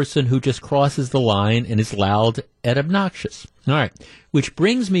the person who just crosses the line and is loud and obnoxious. All right. Which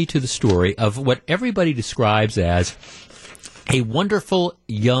brings me to the story of what everybody describes as a wonderful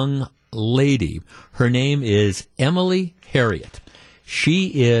young lady. Her name is Emily Harriet. She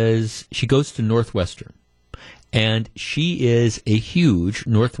goes to Northwestern, and she is a huge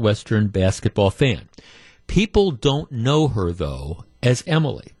Northwestern basketball fan. People don't know her, though, as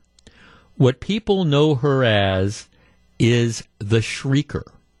Emily. What people know her as is the Shrieker.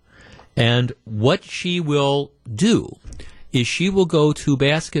 And what she will do is she will go to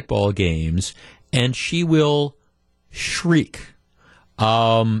basketball games and she will shriek.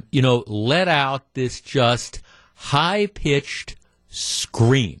 Let out this just high-pitched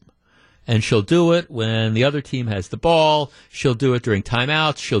scream. And she'll do it when the other team has the ball. She'll do it during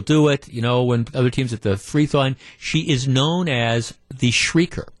timeouts. She'll do it, when other teams at the free throw line. She is known as the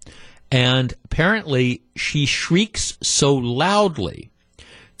Shrieker. And apparently she shrieks so loudly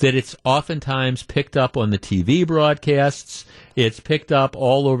that it's oftentimes picked up on the TV broadcasts. It's picked up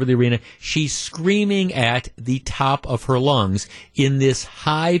all over the arena. She's screaming at the top of her lungs in this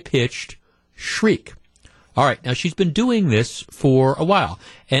high-pitched shriek. All right, now she's been doing this for a while,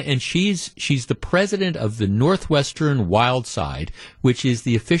 and she's the president of the Northwestern Wild Side, which is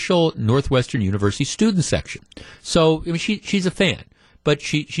the official Northwestern University student section. So I mean, she's a fan, but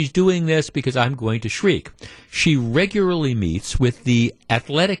she's doing this because I'm going to shriek. She regularly meets with the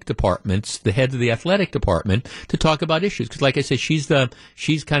athletic departments, the head of the athletic department, to talk about issues. Because, like I said, she's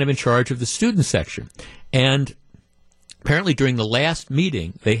kind of in charge of the student section, and apparently during the last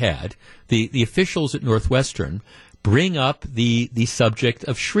meeting they had, the officials at Northwestern bring up the subject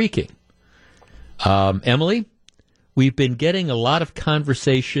of shrieking. Emily, we've been getting a lot of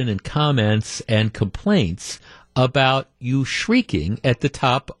conversation and comments and complaints about you shrieking at the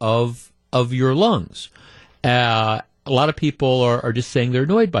top of your lungs. A lot of people are just saying they're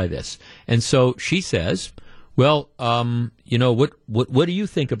annoyed by this. And so she says, well, what do you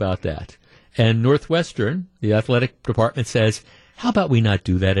think about that? And Northwestern, the athletic department, says, how about we not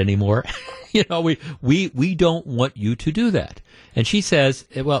do that anymore? We don't want you to do that. And she says,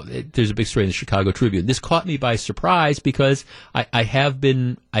 well, there's a big story in the Chicago Tribune. This caught me by surprise because I have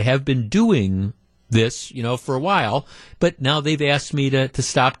been doing this, for a while, but now they've asked me to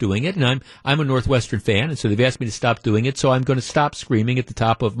stop doing it, and I'm a Northwestern fan, and so they've asked me to stop doing it, so I'm going to stop screaming at the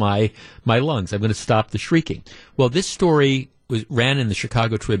top of my lungs. I'm going to stop the shrieking. Well, this story ran in the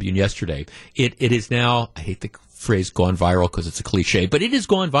Chicago Tribune yesterday. It is now, I hate the phrase gone viral because it's a cliche, but it has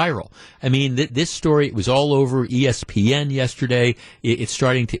gone viral. I mean, this story, it was all over ESPN yesterday. It's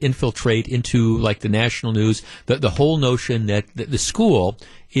starting to infiltrate into like the national news. The whole notion that the school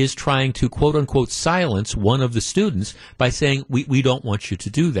is trying to quote unquote silence one of the students by saying, we don't want you to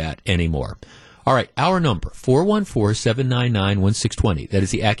do that anymore. All right, our number, 414-799-1620. That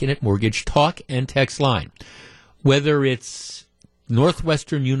is the Acunet Mortgage talk and text line. Whether it's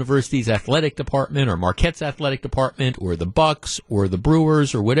Northwestern University's athletic department or Marquette's athletic department or the Bucks or the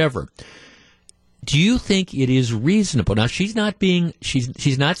Brewers or whatever, do you think it is reasonable? Now, she's not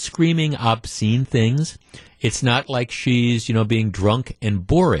screaming obscene things. It's not like she's, being drunk and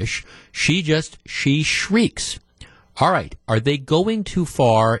boorish. She shrieks. All right, are they going too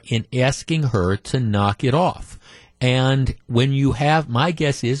far in asking her to knock it off? And when you have, my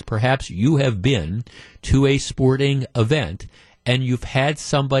guess is perhaps you have been to a sporting event and you've had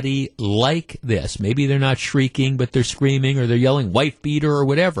somebody like this. Maybe they're not shrieking, but they're screaming or they're yelling wife beater or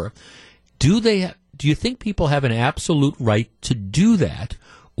whatever. Do you think people have an absolute right to do that?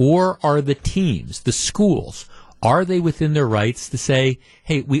 Or are the teams, the schools, are they within their rights to say,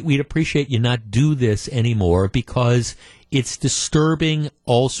 hey, we'd appreciate you not do this anymore because it's disturbing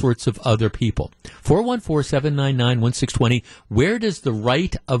all sorts of other people? 414-799-1620, where does the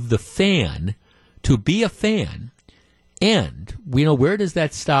right of the fan to be a fan end? Where does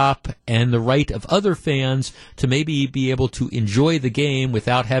that stop, and the right of other fans to maybe be able to enjoy the game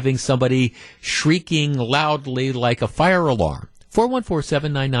without having somebody shrieking loudly like a fire alarm?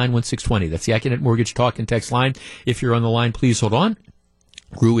 414-799-1620. That's the Accunet Mortgage Talk and Text line. If you're on the line, please hold on.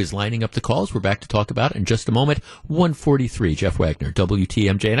 Gru is lining up the calls. We're back to talk about it in just a moment. 143, Jeff Wagner,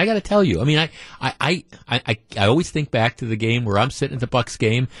 WTMJ. And I got to tell you, I always think back to the game where I'm sitting at the Bucks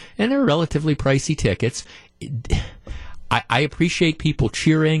game, and they're relatively pricey tickets. I appreciate people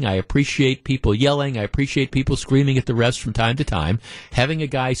cheering. I appreciate people yelling. I appreciate people screaming at the refs from time to time. Having a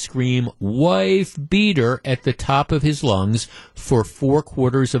guy scream, "wife beater," at the top of his lungs for 4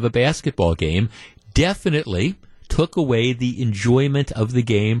 quarters of a basketball game definitely took away the enjoyment of the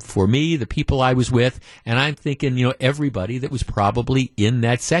game for me, the people I was with, and I'm thinking, everybody that was probably in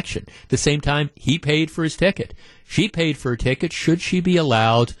that section. At the same time, he paid for his ticket. She paid for her ticket. Should she be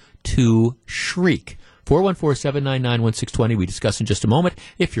allowed to shriek? 414-799-1620. We discuss in just a moment.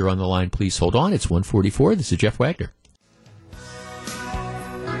 If you're on the line, please hold on. It's 144. This is Jeff Wagner.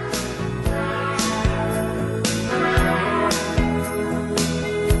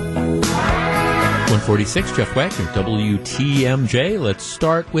 .146, Jeff Wagner, WTMJ. Let's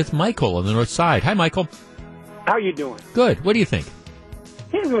start with Michael on the north side. Hi, Michael. How you doing? Good. What do you think?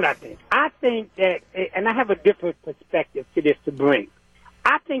 Here's what I think. I think that, and I have a different perspective to this to bring.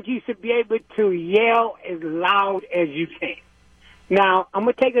 I think you should be able to yell as loud as you can. Now, I'm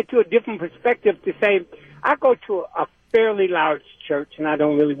going to take it to a different perspective to say, I go to a fairly large church, and I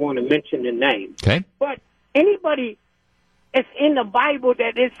don't really want to mention the name. Okay. But anybody, it's in the Bible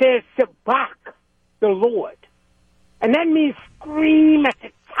that it says, Shabach the Lord. And that means scream at the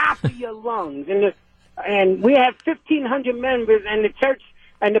top of your lungs. And we have 1,500 members, and the church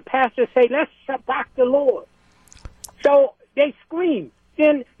and the pastor say, let's Shabach the Lord. So they scream.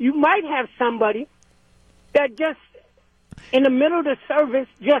 Then you might have somebody that just, in the middle of the service,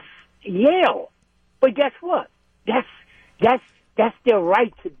 just yell. But guess what? That's their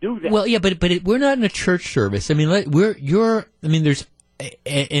right to do that. Well, yeah, but we're not in a church service. My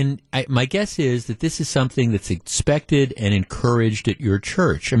guess is that this is something that's expected and encouraged at your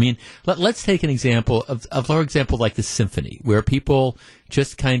church. Let's take an example of our example like the symphony, where people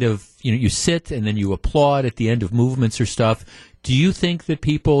just kind of, you sit and then you applaud at the end of movements or stuff. Do you think that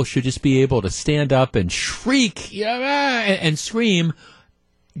people should just be able to stand up and shriek and scream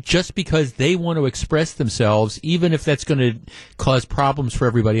just because they want to express themselves, even if that's going to cause problems for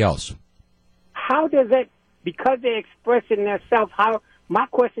everybody else? How does that, because they're expressing themselves, my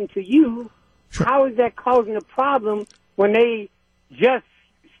question to you, sure, how is that causing a problem when they just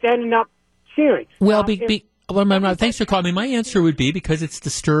standing up cheering? Well, thanks for calling me. My answer would be because it's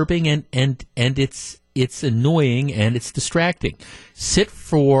disturbing and it's annoying and it's distracting. Sit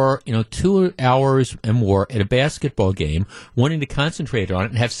for 2 hours and more at a basketball game, wanting to concentrate on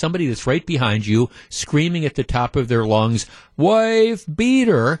it, and have somebody that's right behind you screaming at the top of their lungs, "wife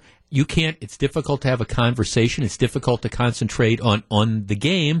beater." You can't. It's difficult to have a conversation. It's difficult to concentrate on the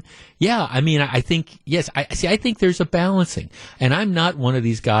game. Yeah, I think yes. I think there's a balancing, and I'm not one of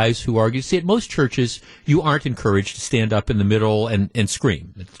these guys who argues. See, at most churches, you aren't encouraged to stand up in the middle and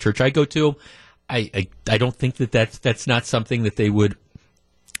scream. At the church I go to, I don't think that's not something that they would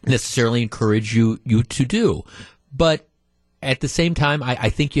necessarily encourage you to do. But at the same time, I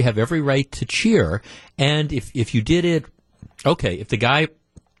think you have every right to cheer. And if you did it, okay, if the guy,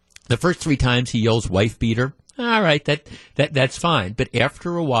 the first 3 times he yells "wife beater," all right, that's fine. But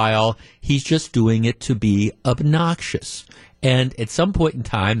after a while, he's just doing it to be obnoxious. And at some point in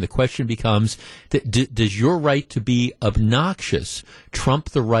time, the question becomes, does your right to be obnoxious trump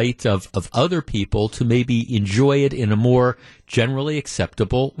the right of other people to maybe enjoy it in a more generally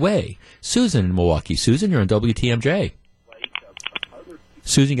acceptable way? Susan in Milwaukee. Susan, you're on WTMJ.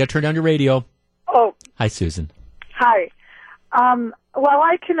 Susan, you got to turn down your radio. Oh. Hi, Susan. Hi. Well,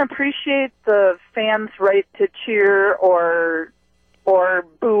 I can appreciate the fans' right to cheer or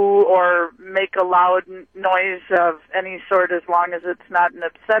boo or make a loud noise of any sort as long as it's not an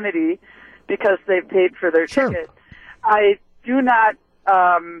obscenity because they've paid for their ticket. I do not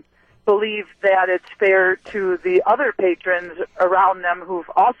believe that it's fair to the other patrons around them who've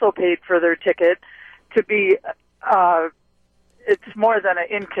also paid for their ticket to be it's more than an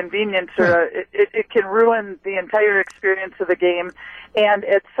inconvenience or it can ruin the entire experience of the game. And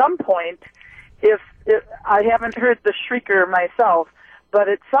at some point, if I haven't heard the shrieker myself, But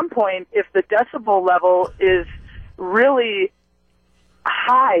at some point, if the decibel level is really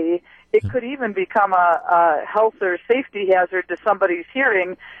high, it could even become a health or safety hazard to somebody's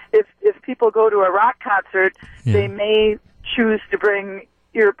hearing. If people go to a rock concert, they may choose to bring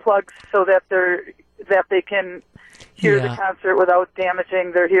earplugs so that they can hear the concert without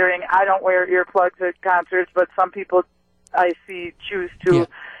damaging their hearing. I don't wear earplugs at concerts, but some people I see choose to. Yeah.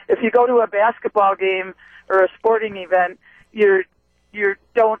 If you go to a basketball game or a sporting event, you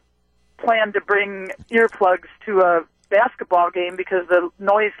don't plan to bring earplugs to a basketball game because the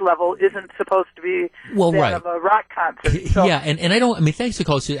noise level isn't supposed to be that of a rock concert. So. Yeah, and I don't. I mean, thanks to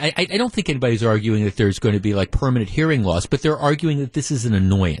calls. I don't think anybody's arguing that there's going to be like permanent hearing loss, but they're arguing that this is an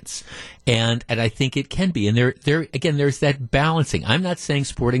annoyance, and I think it can be. And there again, there's that balancing. I'm not saying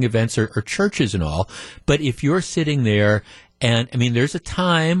sporting events or churches and all, but if you're sitting there. And, I mean, there's a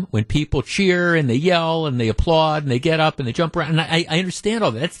time when people cheer and they yell and they applaud and they get up and they jump around. And I understand all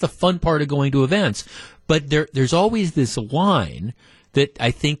that. That's the fun part of going to events. But there's always this line that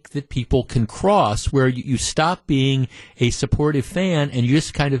I think that people can cross where you stop being a supportive fan and you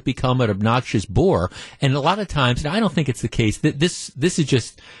just kind of become an obnoxious bore. And a lot of times, and I don't think it's the case, that this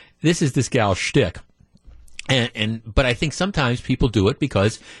is this gal's shtick. But I think sometimes people do it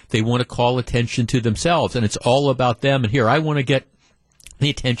because they want to call attention to themselves, and it's all about them. And here, I want to get the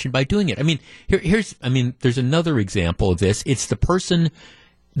attention by doing it. I mean, there's another example of this. It's the person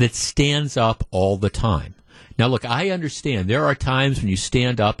that stands up all the time. Now, look, I understand there are times when you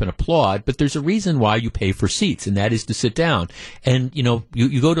stand up and applaud, but there's a reason why you pay for seats, and that is to sit down. And, you know,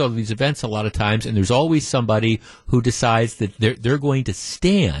 you go to all these events a lot of times, and there's always somebody who decides that they're going to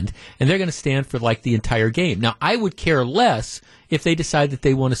stand, and they're going to stand for, like, the entire game. Now, I would care less if they decide that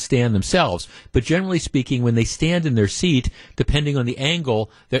they want to stand themselves. But generally speaking, when they stand in their seat, depending on the angle,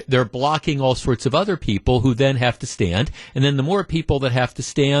 they're blocking all sorts of other people who then have to stand. And then the more people that have to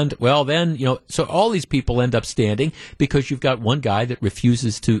stand, well, then, you know, so all these people end up standing because you've got one guy that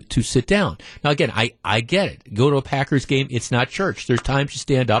refuses to sit down. Now, again, I get it. Go to a Packers game, it's not church. There's times you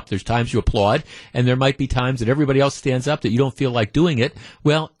stand up, there's times you applaud, and there might be times that everybody else stands up that you don't feel like doing it.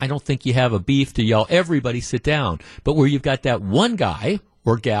 Well, I don't think you have a beef to yell, everybody sit down. But where you've got that one guy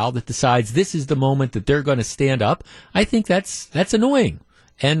or gal that decides this is the moment that they're going to stand up, I think that's annoying.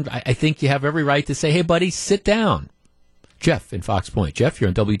 And I think you have every right to say, hey, buddy, sit down. Jeff in Fox Point. Jeff, you're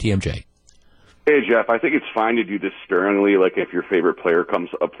on WTMJ. Hey, Jeff, I think it's fine to do this sparingly, like if your favorite player comes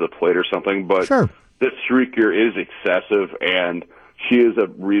up to the plate or something, but this shriek here is excessive, and she is a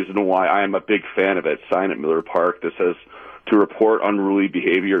reason why I am a big fan of it. Sign at Miller Park that says, to report unruly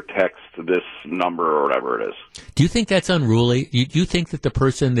behavior, text this number or whatever it is. Do you think that's unruly? Do you think that the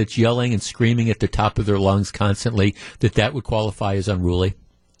person that's yelling and screaming at the top of their lungs constantly, that would qualify as unruly?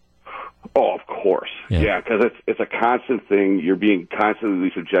 Oh, of course. Yeah, because it's a constant thing. You're being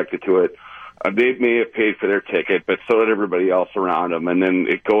constantly subjected to it. They may have paid for their ticket, but so did everybody else around them. And then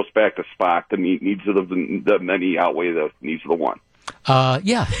it goes back to Spock. The needs of the many outweigh the needs of the one.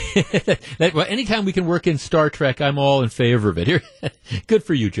 Yeah. Well, anytime we can work in Star Trek, I'm all in favor of it. Here, good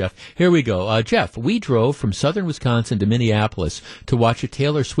for you, Jeff. Here we go. Jeff, we drove from southern Wisconsin to Minneapolis to watch a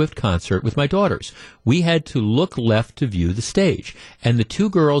Taylor Swift concert with my daughters. We had to look left to view the stage, and the two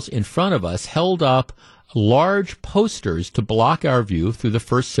girls in front of us held up large posters to block our view through the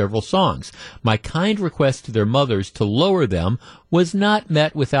first several songs. My kind request to their mothers to lower them was not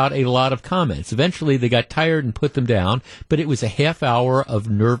met without a lot of comments. Eventually, they got tired and put them down, but it was a half hour of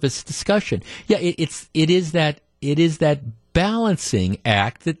nervous discussion. Yeah, it is that balancing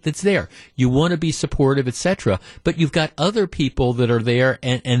act that's there. You want to be supportive, etc., but you've got other people that are there,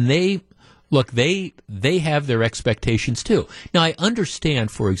 and they have their expectations too. Now, I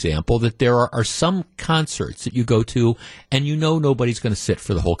understand, for example, that there are some concerts that you go to and you know nobody's going to sit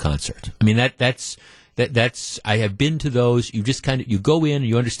for the whole concert. I mean, that's I have been to those. You just you go in and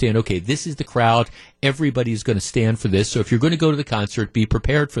you understand, okay, this is the crowd. Everybody's going to stand for this. So if you're going to go to the concert, be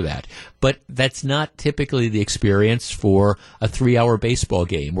prepared for that. But that's not typically the experience for a 3-hour baseball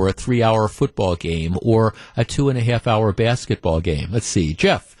game or a 3-hour football game or a 2.5-hour basketball game. Let's see.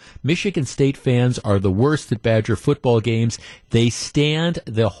 Jeff. Michigan State fans are the worst at Badger football games. They stand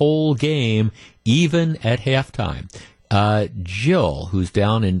the whole game, even at halftime. Jill, who's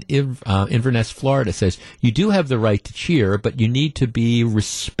down in Inverness, Florida, says, you do have the right to cheer, but you need to be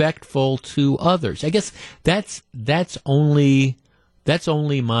respectful to others. I guess that's only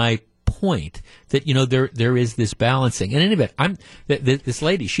my point that, there is this balancing. And in any event, this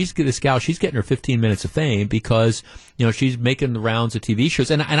lady, she's getting her 15 minutes of fame because, she's making the rounds of TV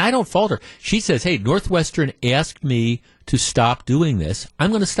shows. And I don't fault her. She says, hey, Northwestern asked me to stop doing this.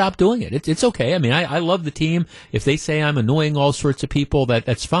 I'm going to stop doing it. It's okay. I mean, I love the team. If they say I'm annoying all sorts of people,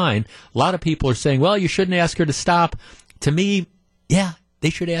 that's fine. A lot of people are saying, well, you shouldn't ask her to stop. To me, yeah,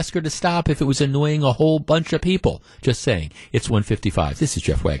 they should ask her to stop if it was annoying a whole bunch of people. Just saying. It's 1:55. This is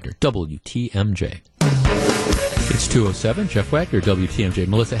Jeff Wagner, WTMJ. It's 2:07. Jeff Wagner, WTMJ.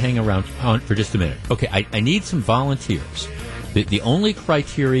 Melissa, hang around for just a minute. Okay, I need some volunteers. The only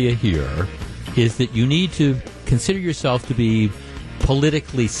criteria here is that you need to consider yourself to be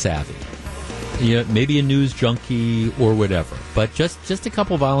politically savvy. Maybe a news junkie or whatever. But just a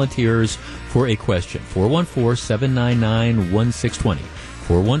couple volunteers for a question. 414-799-1620.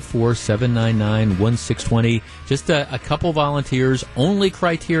 414-799-1620. Just a couple volunteers. Only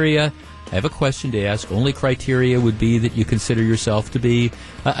criteria, I have a question to ask. Only criteria would be that you consider yourself to be,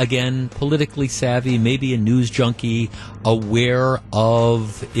 again, politically savvy, maybe a news junkie, aware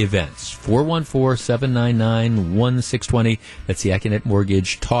of events. 414-799-1620. That's the Acunet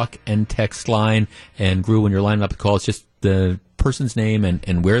Mortgage talk and text line. And, Gru, when you're lining up the call, it's just the person's name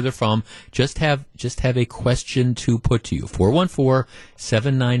and where they're from. Just have a question to put to you.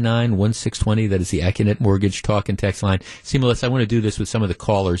 414-799-1620. That is the Acunet Mortgage talk and text line. See, Melissa, I want to do this with some of the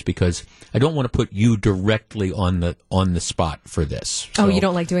callers because I don't want to put you directly on the spot for this. So, you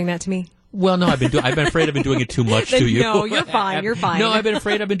don't like doing that to me? Well, no, I've been afraid I've been doing it too much to you. No, you're fine. You're fine. No, I've been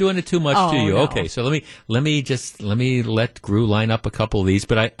afraid I've been doing it too much to you. No. Okay, so let me let Gru line up a couple of these,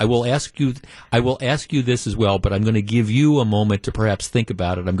 but I will ask you this as well, but I'm going to give you a moment to perhaps think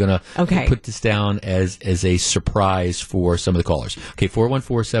about it. I'm going to put this down as a surprise for some of the callers. Okay,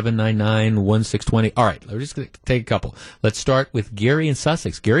 414-799-1620. All right, let's just take a couple. Let's start with Gary in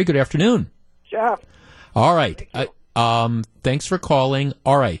Sussex. Gary, good afternoon. Jeff. All right. Thanks for calling.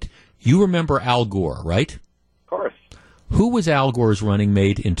 All right. You remember Al Gore, right? Of course. Who was Al Gore's running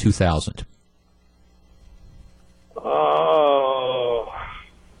mate in 2000? Oh.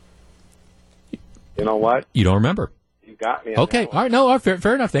 You know what? You don't remember? You got me. Okay. All right. No,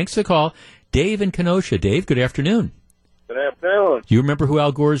 fair enough. Thanks for the call. Dave in Kenosha. Dave, good afternoon. Good afternoon. You remember who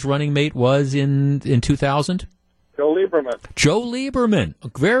Al Gore's running mate was in 2000? Joe Lieberman. Joe Lieberman.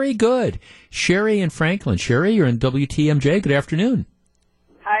 Very good. Sherry in Franklin. Sherry, you're in WTMJ. Good afternoon.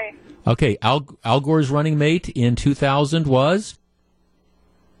 Hi. Okay, Al Gore's running mate in 2000 was?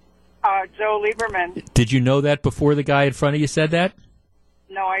 Joe Lieberman. Did you know that before the guy in front of you said that?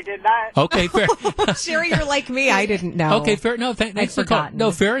 No, I did not. Okay, fair. Sherry, you're like me. I didn't know. Okay, fair. No, thanks for calling.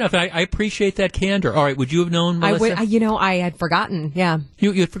 No, fair enough. I appreciate that candor. All right, would you have known, Melissa? I had forgotten. Yeah.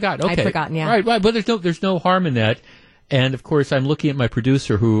 You had forgotten. Okay. I'd forgotten. Yeah. Right. But there's no harm in that. And of course, I'm looking at my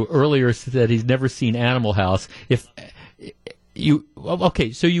producer who earlier said he's never seen Animal House.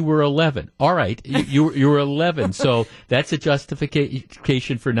 So you were 11. All right, you were 11. So that's a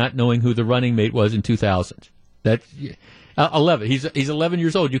justification for not knowing who the running mate was in 2000. That's 11. He's 11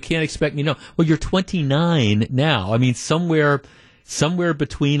 years old. You can't expect me to know. Well, you're 29 now. I mean, somewhere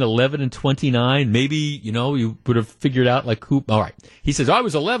between 11 and 29, maybe you would have figured out like who. All right, he says I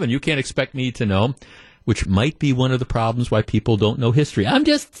was 11. You can't expect me to know, which might be one of the problems why people don't know history. I'm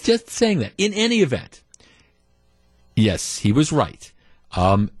just saying that. In any event. Yes, he was right.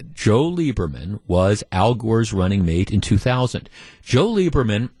 Joe Lieberman was Al Gore's running mate in 2000. Joe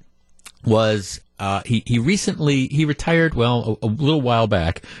Lieberman was he recently retired. Well, a little while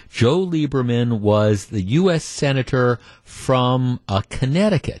back. Joe Lieberman was the U.S. Senator from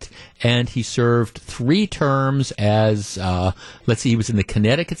Connecticut, and he served 3 terms as he was in the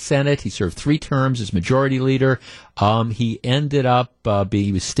Connecticut Senate. He served 3 terms as Majority Leader. He ended up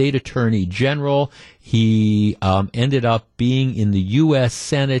he was State Attorney General. He ended up being in the U.S.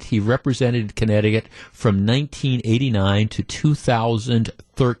 Senate. He represented Connecticut from 1989 to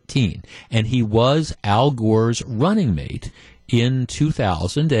 2013, and he was Al Gore's running mate in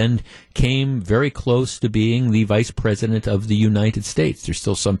 2000 and came very close to being the vice president of the United States. There's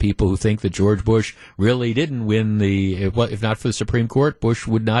still some people who think that George Bush really didn't win if not for the Supreme Court, Bush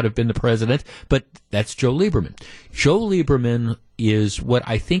would not have been the president, but that's Joe Lieberman. Joe Lieberman is what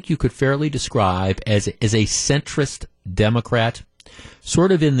I think you could fairly describe as a centrist Democrat,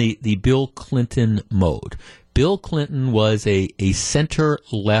 sort of in the Bill Clinton mode. Bill Clinton was a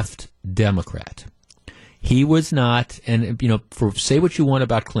center-left Democrat. He was not, and say what you want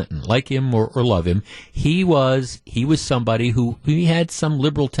about Clinton, like him or love him, he was somebody who he had some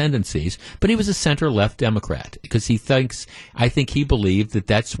liberal tendencies, but he was a center-left Democrat because I think he believed that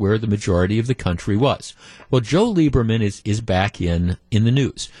that's where the majority of the country was. Well, Joe Lieberman is back in the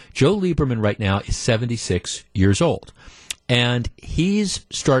news. Joe Lieberman right now is 76 years old, and he's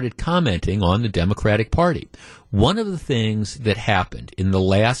started commenting on the Democratic Party. One of the things that happened in the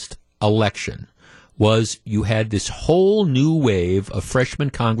last election was you had this whole new wave of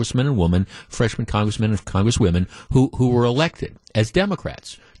freshman congressmen and congresswomen who were elected as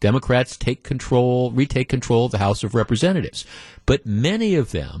Democrats. Democrats retake control of the House of Representatives. But many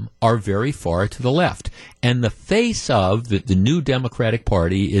of them are very far to the left. And the face of the new Democratic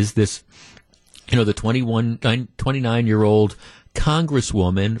Party is this, the 29-year-old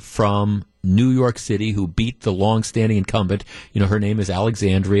congresswoman from New York City who beat the long-standing incumbent. Her name is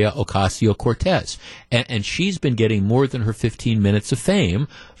Alexandria Ocasio-Cortez. And she's been getting more than her 15 minutes of fame.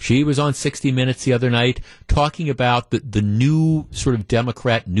 She was on 60 Minutes the other night talking about the new sort of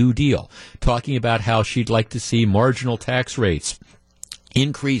Democrat New Deal, talking about how she'd like to see marginal tax rates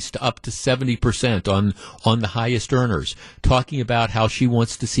increased up to 70% on the highest earners, talking about how she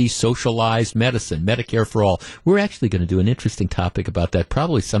wants to see socialized medicine, Medicare for all. We're actually going to do an interesting topic about that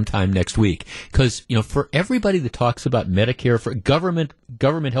probably sometime next week because, for everybody that talks about Medicare for government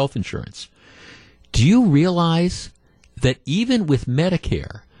health insurance, do you realize that even with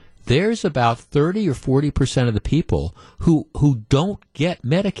Medicare, there's about 30 or 40% of the people who don't get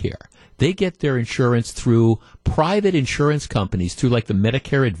Medicare? They get their insurance through private insurance companies, through like the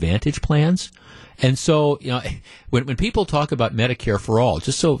Medicare Advantage plans. And so, when people talk about Medicare for all,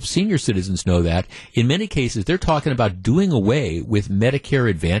 just so senior citizens know that, in many cases, they're talking about doing away with Medicare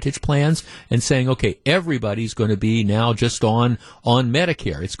Advantage plans and saying, okay, everybody's going to be now just on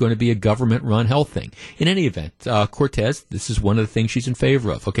Medicare. It's going to be a government-run health thing. In any event, Cortez, this is one of the things she's in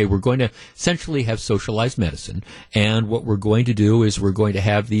favor of. Okay, we're going to essentially have socialized medicine. And what we're going to do is we're going to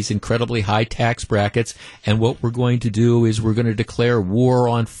have these incredibly high tax brackets. And what we're going to do is we're going to declare war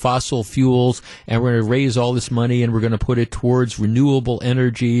on fossil fuels, and we're going to raise all this money and we're going to put it towards renewable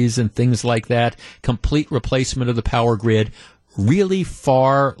energies and things like that, complete replacement of the power grid, really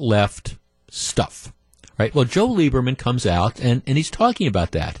far left stuff. Right? Well, Joe Lieberman comes out and he's talking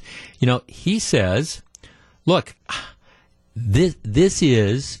about that. He says, look,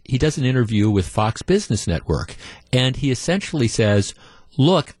 he does an interview with Fox Business Network, and he essentially says,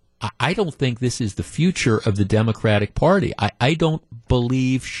 look, I don't think this is the future of the Democratic Party. I don't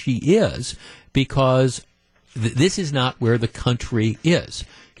believe she is, because this is not where the country is.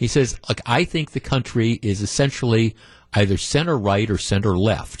 He says, look, I think the country is essentially either center right or center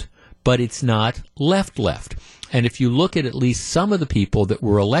left, but it's not left. And if you look at least some of the people that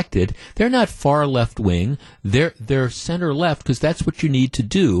were elected, they're not far left wing. They're center left, because that's what you need to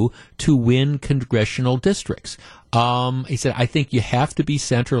do to win congressional districts. He said, I think you have to be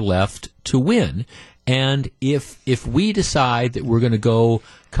center left to win. And if we decide that we're going to go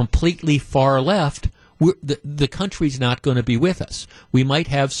completely far left, the country's not going to be with us. We might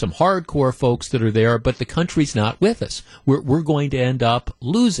have some hardcore folks that are there, but the country's not with us. We're going to end up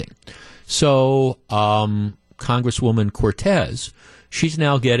losing. So, Congresswoman Cortez, she's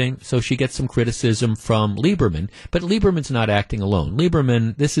now she gets some criticism from Lieberman, but Lieberman's not acting alone.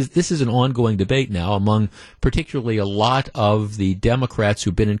 Lieberman, this is an ongoing debate now among particularly a lot of the Democrats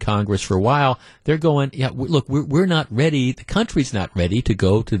who've been in Congress for a while. They're going, look, we're not ready, the country's not ready to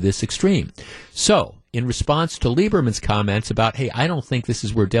go to this extreme. So, in response to Lieberman's comments about, hey, I don't think this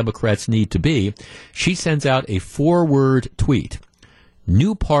is where Democrats need to be, she sends out a 4-word tweet.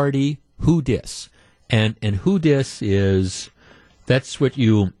 New party, who dis? And who dis is, that's what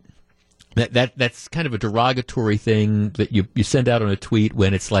that's kind of a derogatory thing that you send out on a tweet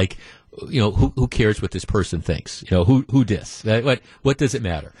when it's like, who cares what this person thinks? Who dis? What does it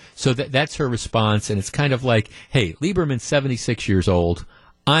matter? So that's her response, and it's kind of like, hey, Lieberman's 76 years old.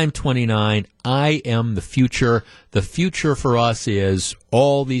 I'm 29. I am the future. The future for us is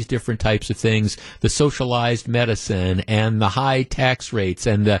all these different types of things, the socialized medicine and the high tax rates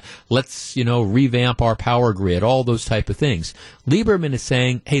and the let's, revamp our power grid, all those type of things. Lieberman is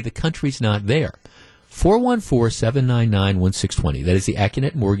saying, hey, the country's not there. 414-799-1620. That is the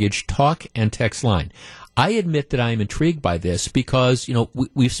Acunet Mortgage talk and text line. I admit that I am intrigued by this because,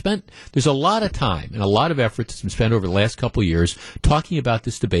 there's a lot of time and a lot of effort that's been spent over the last couple of years talking about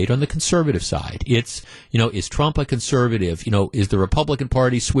this debate on the conservative side. It's, is Trump a conservative? Is the Republican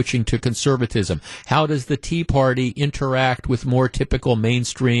Party switching to conservatism? How does the Tea Party interact with more typical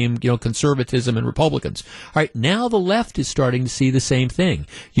mainstream, conservatism and Republicans? All right, now the left is starting to see the same thing.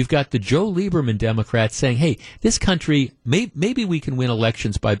 You've got the Joe Lieberman Democrats saying, hey, this country, maybe we can win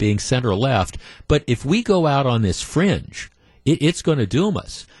elections by being center-left, but if we go out on this fringe, it's going to doom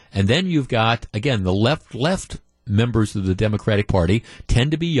us. And then you've got, again, the left members of the Democratic Party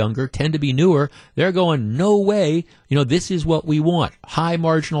tend to be younger, tend to be newer. They're going, no way, this is what we want. High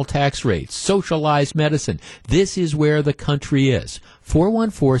marginal tax rates, socialized medicine. This is where the country is.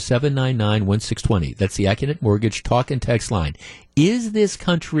 414-799-1620. That's the Acunet Mortgage talk and text line. Is this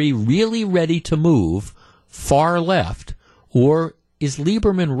country really ready to move far left, or is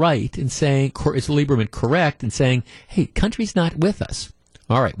Lieberman right in saying, is Lieberman correct in saying, hey, country's not with us?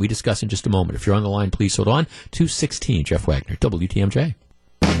 All right, we discuss in just a moment. If you're on the line, please hold on. 216, Jeff Wagner, WTMJ.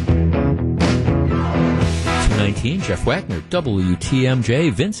 219, Jeff Wagner,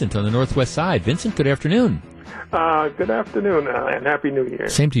 WTMJ. Vincent on the Northwest Side. Vincent, good afternoon. Good afternoon, and Happy New Year.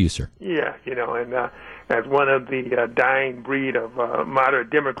 Same to you, sir. Yeah, and as one of the dying breed of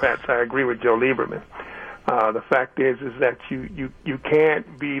moderate Democrats, I agree with Joe Lieberman. The fact is that you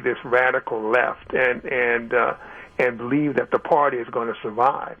can't be this radical left and believe that the party is going to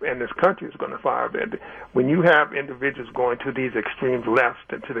survive and this country is going to survive. And when you have individuals going to these extremes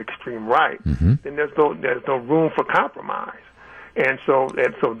left and to the extreme right, then there's no room for compromise. And so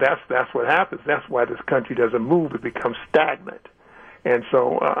that's what happens. That's why this country doesn't move; it becomes stagnant. And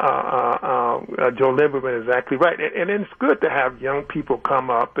so Joe Lieberman is exactly right. And it's good to have young people come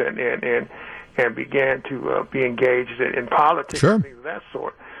up and began to be engaged in politics and things of that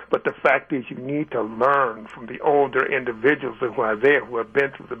sort. But the fact is you need to learn from the older individuals who are there, who have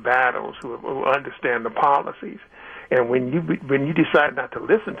been through the battles, who understand the policies. And when you decide not to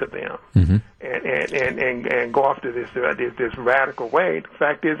listen to them and go off to this radical way, the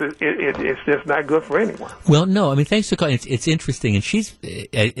fact is it's just not good for anyone. Well, no, I mean, thanks for calling. It's interesting, and she's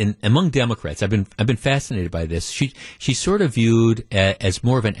among Democrats. I've been fascinated by this. She's sort of viewed as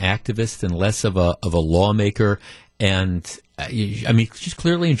more of an activist and less of a lawmaker. And I mean, she's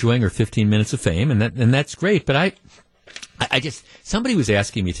clearly enjoying her 15 minutes of fame, and that's great. But I just, somebody was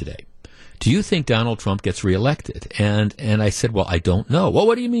asking me today, do you think Donald Trump gets reelected? And I said, well, I don't know. Well,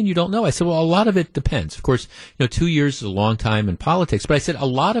 what do you mean you don't know? I said, well, a lot of it depends. Of course, 2 years is a long time in politics, but I said a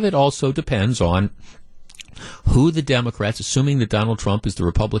lot of it also depends on who the Democrats, assuming that Donald Trump is the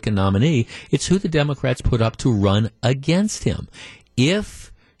Republican nominee, it's who the Democrats put up to run against him. If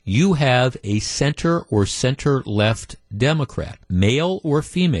you have a center or center-left Democrat, male or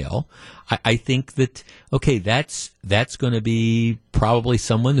female, I think that, okay, that's going to be probably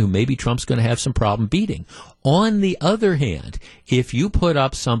someone who maybe Trump's going to have some problem beating. On the other hand, if you put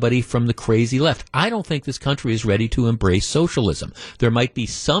up somebody from the crazy left, I don't think this country is ready to embrace socialism. There might be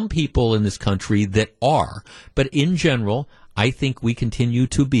some people in this country that are, but in general, I think we continue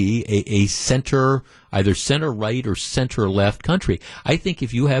to be a center, either center-right or center-left country. I think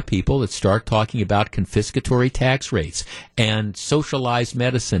if you have people that start talking about confiscatory tax rates and socialized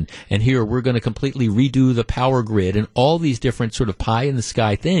medicine, and here we're going to completely redo the power grid and all these different sort of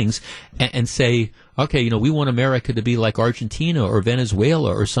pie-in-the-sky things, and say, okay, we want America to be like Argentina or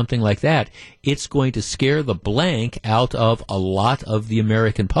Venezuela or something like that, it's going to scare the blank out of a lot of the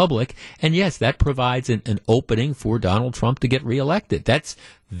American public. And yes, that provides an opening for Donald Trump to get reelected. That's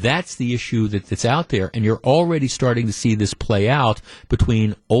the issue that's out there. And you're already starting to see this play out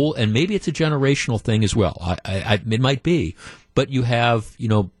between old, and maybe it's a generational thing as well. It might be, but you have,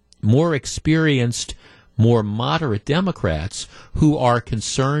 more experienced, more moderate Democrats who are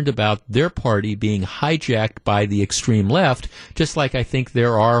concerned about their party being hijacked by the extreme left, just like I think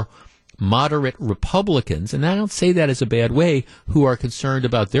there are moderate Republicans, and I don't say that as a bad way, who are concerned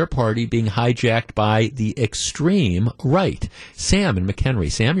about their party being hijacked by the extreme right. Sam in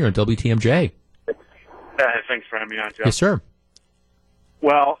McHenry. Sam, you're on WTMJ. Thanks for having me on, Jeff. Yes, sir.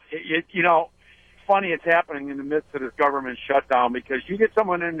 Well, funny it's happening in the midst of this government shutdown, because you get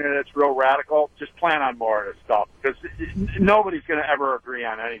someone in there that's real radical, just plan on more of this stuff, because nobody's going to ever agree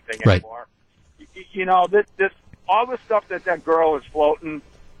on anything anymore. This all the stuff that girl is floating,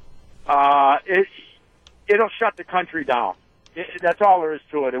 it'll shut the country down. That's all there is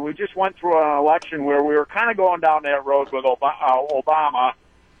to it. And we just went through an election where we were kind of going down that road with Obama,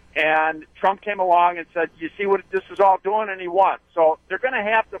 and Trump came along and said, you see what this is all doing, and he won. So they're going to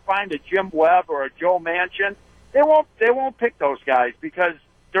have to find a Jim Webb or a Joe Manchin. They won't pick those guys because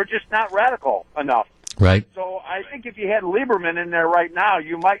they're just not radical enough. Right. So I think if you had Lieberman in there right now,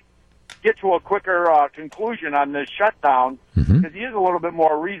 you might get to a quicker conclusion on this shutdown, because he is a little bit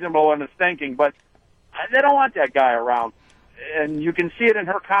more reasonable in his thinking. But they don't want that guy around, and you can see it in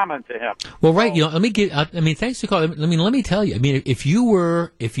her comment to him. Well, right. Let me get. Thanks for calling. Let me tell you. If you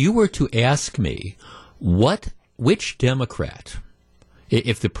were to ask me which Democrat,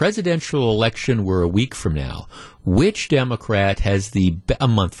 if the presidential election were a week from now, which Democrat has a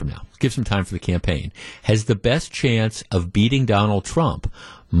month from now, give some time for the campaign, has the best chance of beating Donald Trump?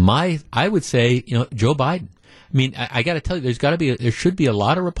 I would say, Joe Biden. I got to tell you, there should be a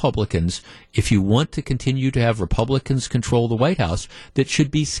lot of Republicans, if you want to continue to have Republicans control the White House, that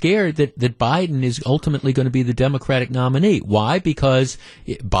should be scared that Biden is ultimately going to be the Democratic nominee. Why? Because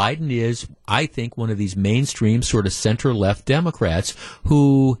Biden is, I think, one of these mainstream sort of center-left Democrats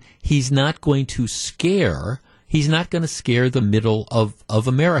who he's not going to scare. He's not going to scare the middle of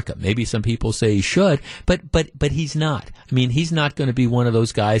America. Maybe some people say he should, but he's not. He's not going to be one of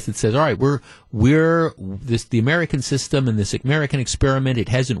those guys that says, all right, the American system and this American experiment, it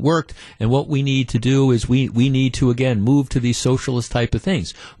hasn't worked, and what we need to do is we need to, again, move to these socialist type of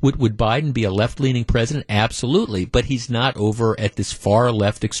things. Would Biden be a left-leaning president? Absolutely, but he's not over at this far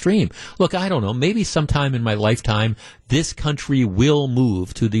left extreme. Look, I don't know, maybe sometime in my lifetime, this country will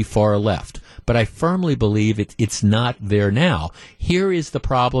move to the far left. But I firmly believe it's not there now. Here is the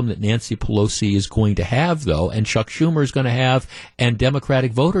problem that Nancy Pelosi is going to have, though, and Chuck Schumer is going to have, and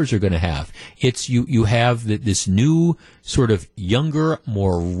Democratic voters are going to have. It's you have this new sort of younger,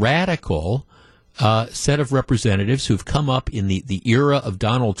 more radical set of representatives who've come up in the era of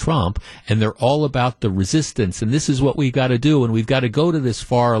Donald Trump, and they're all about the resistance, and this is what we've got to do, and we've got to go to this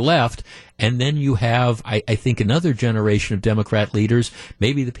far left. And then you have, I think, another generation of Democrat leaders,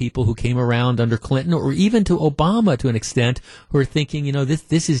 maybe the people who came around under Clinton or even to Obama to an extent, who are thinking,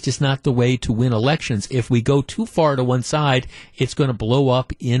 this is just not the way to win elections. If we go too far to one side, it's going to blow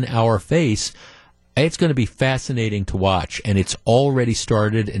up in our face. It's going to be fascinating to watch, and it's already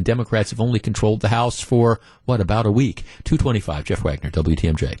started, and Democrats have only controlled the House for, about a week. 2:25, Jeff Wagner,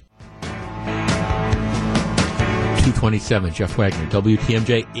 WTMJ. 2:27, Jeff Wagner,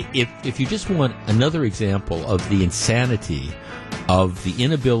 WTMJ. If you just want another example of the insanity of the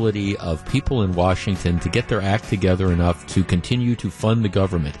inability of people in Washington to get their act together enough to continue to fund the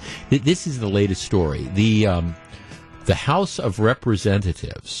government, this is the latest story. The House of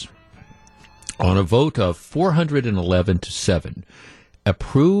Representatives, on a vote of 411 to 7,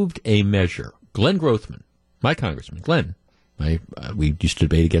 approved a measure. Glenn Grothman, my congressman, Glenn, we used to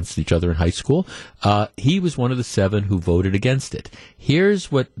debate against each other in high school. He was one of the 7 who voted against it.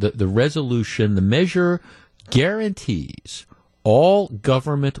 Here's what the resolution, the measure guarantees all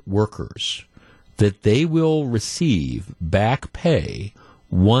government workers that they will receive back pay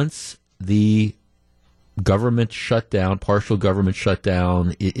once the government shutdown, partial government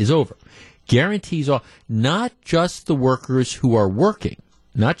shutdown is over. Guarantees all, not just the workers who are working,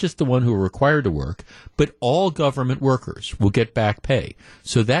 not just the one who are required to work, but all government workers will get back pay.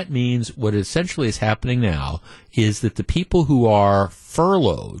 So that means what essentially is happening now is that the people who are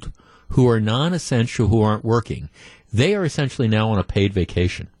furloughed, who are non-essential, who aren't working, they are essentially now on a paid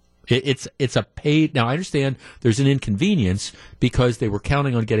vacation. It's a paid. Now I understand there's an inconvenience because they were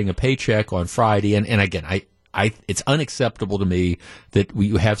counting on getting a paycheck on Friday, and again, it's unacceptable to me that we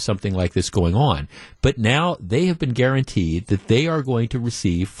have something like this going on. But now they have been guaranteed that they are going to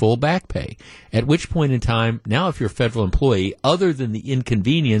receive full back pay. At which point in time, now if you're a federal employee, other than the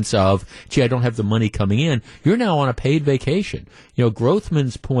inconvenience of, gee, I don't have the money coming in, you're now on a paid vacation.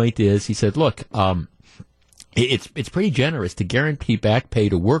 Grothman's point is, he said, look, it's pretty generous to guarantee back pay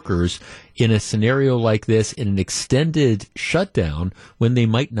to workers in a scenario like this, in an extended shutdown when they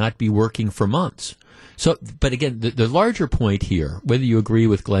might not be working for months. So, but again, the larger point here, whether you agree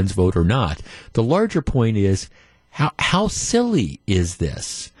with Glenn's vote or not, the larger point is how silly is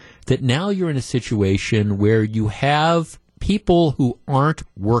this? That now you're in a situation where you have people who aren't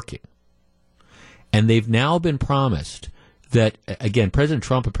working, and they've now been promised that, again, President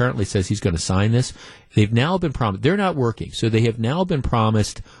Trump apparently says he's going to sign this. They've now been promised, they're not working, so they have now been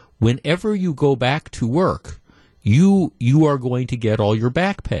promised whenever you go back to work, you are going to get all your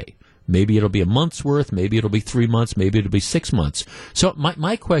back pay. Maybe it'll be a month's worth, maybe it'll be 3 months, maybe it'll be 6 months. So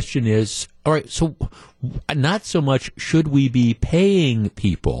my question is, all right, so not so much should we be paying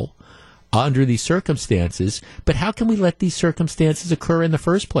people under these circumstances. But how can we let these circumstances occur in the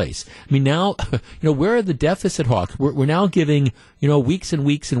first place? I mean, now, where are the deficit hawks? We're now giving, weeks and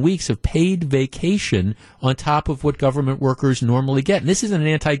weeks and weeks of paid vacation on top of what government workers normally get. And this isn't an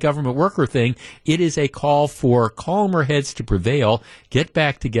anti-government worker thing. It is a call for calmer heads to prevail. Get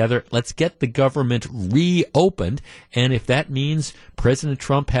back together. Let's get the government reopened. And if that means President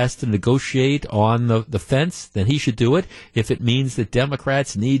Trump has to negotiate on the fence, then he should do it. If it means that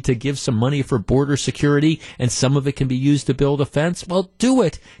Democrats need to give some money for border security and some of it can be used to build a fence, well, do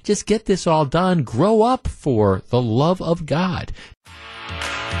it. Just get this all done. Grow up, for the love of God.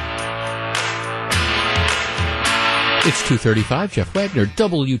 It's 2:35. Jeff Wagner,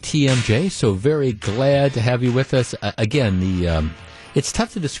 WTMJ. So very glad to have you with us. Again, it's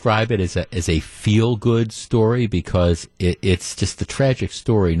tough to describe it as a feel-good story because it's just a tragic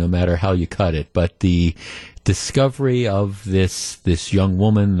story no matter how you cut it. But the discovery of this young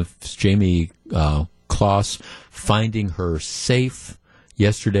woman, Jamie Kloss, finding her safe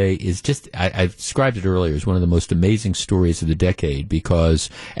yesterday is just, I described it earlier as one of the most amazing stories of the decade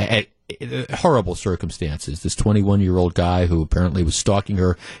because horrible circumstances. This 21-year-old guy who apparently was stalking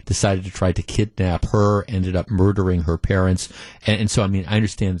her decided to try to kidnap her, ended up murdering her parents. And so, I mean, I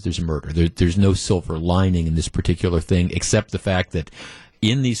understand that there's a murder. There's no silver lining in this particular thing except the fact that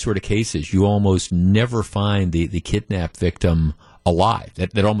in these sort of cases, you almost never find the kidnap victim alive.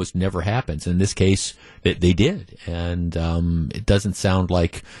 That almost never happens. In this case, they did. And it doesn't sound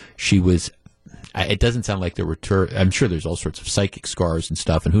like she was... It doesn't sound like there were... I'm sure there's all sorts of psychic scars and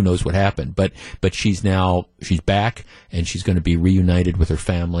stuff, and who knows what happened. But she's back, and she's going to be reunited with her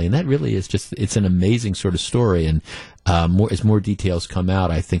family. And that really is just... It's an amazing sort of story. And as more details come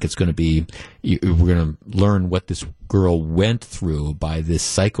out, I think it's going to be... We're going to learn what this girl went through by this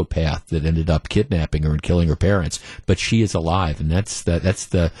psychopath that ended up kidnapping her and killing her parents. But she is alive, and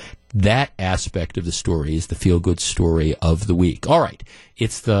that aspect of the story is the feel-good story of the week. All right.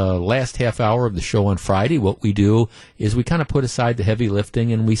 It's the last half hour of the show on Friday. What we do is we kind of put aside the heavy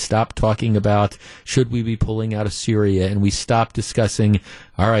lifting and we stop talking about should we be pulling out of Syria, and we stop discussing,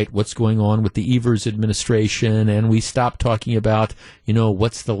 all right, what's going on with the Evers administration, and we stop talking about,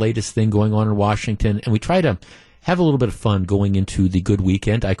 what's the latest thing going on in Washington, and we try to have a little bit of fun going into the good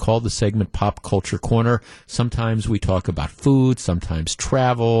weekend. I call the segment Pop Culture Corner. Sometimes we talk about food, sometimes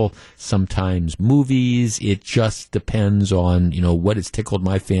travel, sometimes movies. It just depends on, what has tickled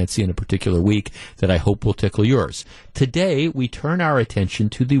my fancy in a particular week that I hope will tickle yours. Today, we turn our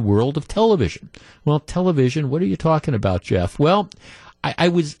attention to the world of television. Well, television, what are you talking about, Jeff? Well, I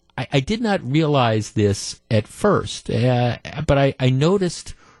did not realize this at first, but I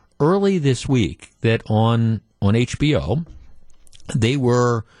noticed early this week that on HBO, they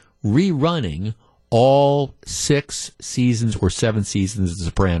were rerunning all 6 seasons or 7 seasons of The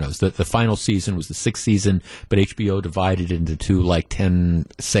Sopranos. The final season was the 6th season, but HBO divided into 2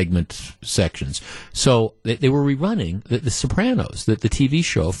 10-segment sections. So they were rerunning The Sopranos, the TV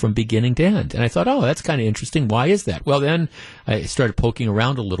show, from beginning to end. And I thought, that's kind of interesting. Why is that? Well, then I started poking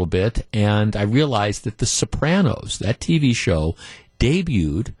around a little bit, and I realized that The Sopranos, that TV show,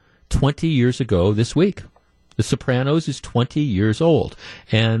 debuted 20 years ago this week. The Sopranos is 20 years old,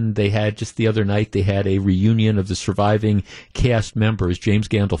 and they had just the other night, they had a reunion of the surviving cast members. James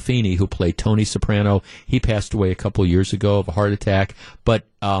Gandolfini, who played Tony Soprano, he passed away a couple years ago of a heart attack, but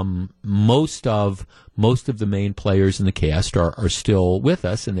most of the main players in the cast are still with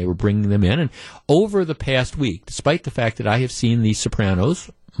us, and they were bringing them in. And over the past week, despite the fact that I have seen The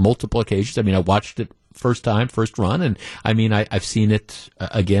Sopranos multiple occasions, I watched it first run, and I've seen it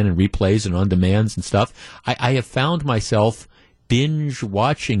again in replays and on demands and stuff. I have found myself binge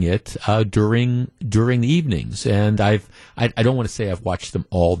watching it during the evenings, and I don't want to say I've watched them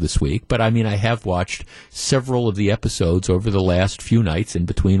all this week, but I have watched several of the episodes over the last few nights in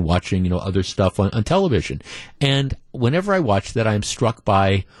between watching other stuff on television. And whenever I watch that, I'm struck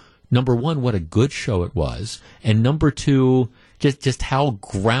by, number one, what a good show it was, and number two, just how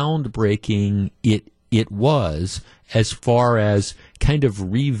groundbreaking it was as far as kind of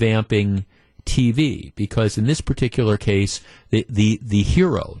revamping TV, because in this particular case, the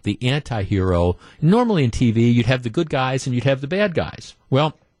hero, the anti-hero, normally in TV, you'd have the good guys and you'd have the bad guys.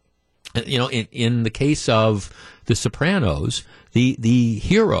 Well, in the case of The Sopranos, the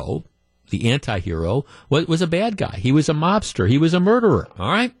hero, the anti-hero, was a bad guy. He was a mobster. He was a murderer. All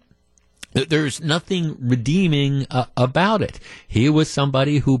right? There's nothing redeeming about it. He was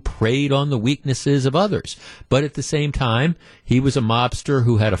somebody who preyed on the weaknesses of others. But at the same time, he was a mobster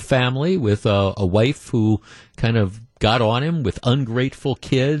who had a family with a wife who kind of got on him with ungrateful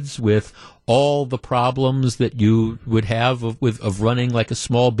kids, with all the problems that you would have of running like a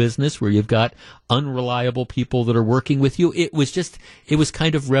small business where you've got unreliable people that are working with you. It was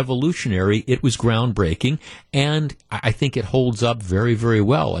kind of revolutionary. It was groundbreaking, and I think it holds up very, very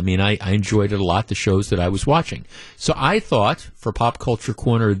well. I mean, I enjoyed it a lot, the shows that I was watching. So I thought, for Pop Culture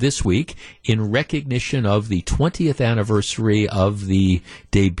Corner this week, in recognition of the 20th anniversary of the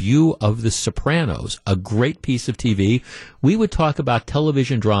debut of The Sopranos, a great piece of TV, we would talk about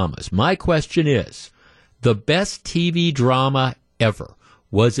television dramas. My question is, the best TV drama ever,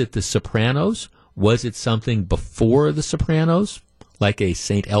 was it The Sopranos? Was it something before The Sopranos, like a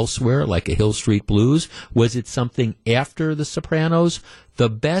St. Elsewhere, like a Hill Street Blues? Was it something after The Sopranos? The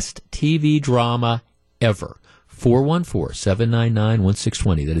best TV drama ever.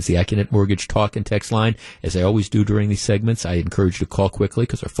 414-799-1620. That is the Accunet Mortgage talk and text line. As I always do during these segments, I encourage you to call quickly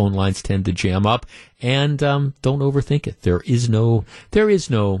because our phone lines tend to jam up. And don't overthink it. There is no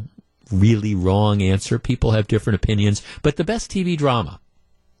really wrong answer. People have different opinions. But the best TV drama,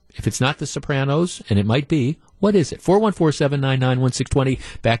 if it's not The Sopranos, and it might be, what is it? 414-799-1620.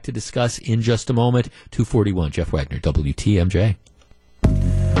 Back to discuss in just a moment. 241, Jeff Wagner, WTMJ.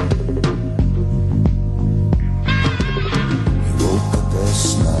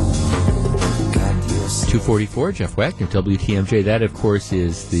 244, Jeff Wagner, WTMJ. That, of course,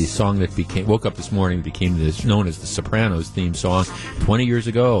 is the song that woke up this morning, became known as the Sopranos theme song. 20 years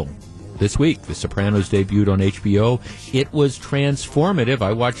ago, this week, The Sopranos debuted on HBO. It was transformative.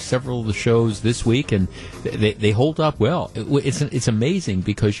 I watched several of the shows this week, and they hold up well. It's amazing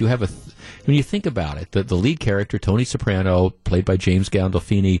because you have when you think about it, the lead character, Tony Soprano, played by James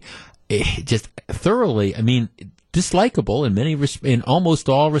Gandolfini, just thoroughly, dislikable in almost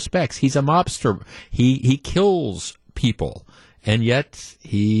all respects. He's a mobster. He kills people, and yet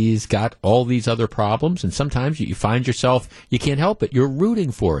he's got all these other problems. And sometimes you find yourself, you can't help it, you're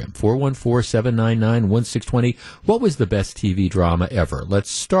rooting for him. 414-799-1620. What was the best TV drama ever? Let's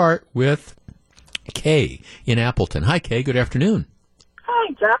start with Kay in Appleton. Hi, Kay. Good afternoon.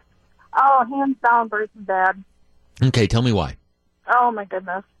 Hi, Jeff. Oh, hands down, Breaking Bad. Okay, tell me why. Oh my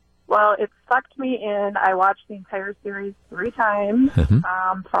goodness. Well, it sucked me in. I watched the entire series 3 times.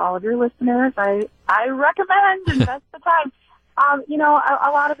 For all of your listeners, I recommend invest the time. A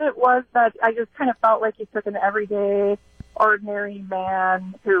lot of it was that I just kind of felt like you took an everyday, ordinary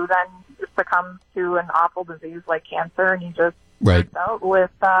man who then succumbs to an awful disease like cancer, and he just starts out with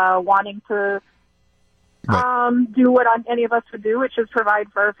wanting to do what any of us would do, which is provide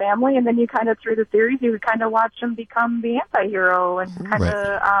for our family. And then you kind of, through the series, you kind of watch him become the anti-hero and kind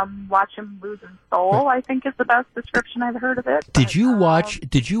of watch him lose his soul, I think is the best description I've heard of it. Did you watch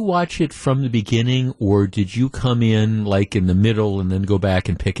it from the beginning, or did you come in like in the middle and then go back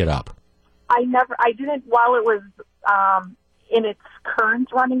and pick it up? I didn't, while it was in its current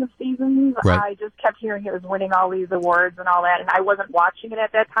running of seasons, I just kept hearing it was winning all these awards and all that, and I wasn't watching it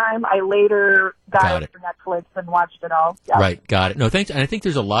at that time. I later got it for Netflix and watched it all. Yep. Right, got it. No, thanks. And I think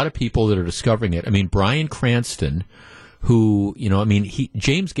there's a lot of people that are discovering it. Bryan Cranston, who,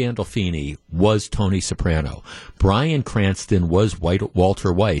 James Gandolfini was Tony Soprano. Bryan Cranston was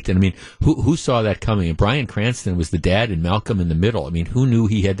Walter White. And who saw that coming? And Bryan Cranston was the dad in Malcolm in the Middle. Who knew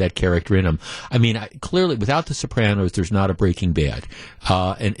he had that character in him? Clearly, without The Sopranos, there's not a Breaking Bad.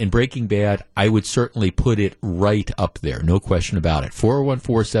 And Breaking Bad, I would certainly put it right up there. No question about it.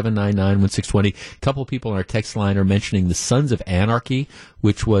 414-799-1620. A couple of people on our text line are mentioning The Sons of Anarchy,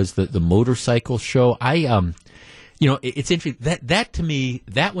 which was the motorcycle show. It's interesting. That to me,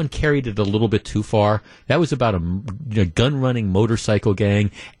 that one carried it a little bit too far. That was about a gun-running motorcycle gang,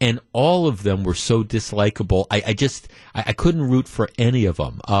 and all of them were so dislikable. I couldn't root for any of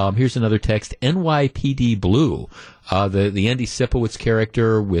them. Here's another text. NYPD Blue. The Andy Sipowicz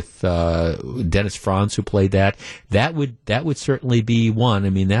character with Dennis Franz, who played that would certainly be one.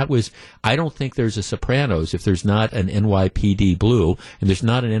 I don't think there's a Sopranos if there's not an NYPD Blue, and there's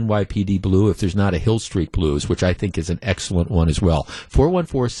not an NYPD Blue if there's not a Hill Street Blues, which I think is an excellent one as well.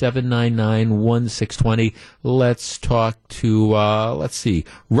 414-799-1620. Let's talk to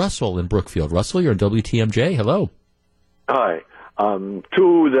Russell in Brookfield. Russell, you're on WTMJ. Hello. Hi.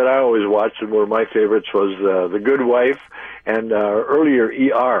 Two that I always watched and were my favorites was The Good Wife and earlier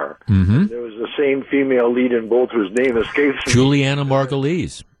ER. Mm-hmm. There was the same female lead in both whose name escapes me. Juliana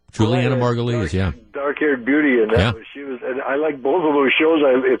Margulies. Dark-haired beauty, and she was. And I like both of those shows.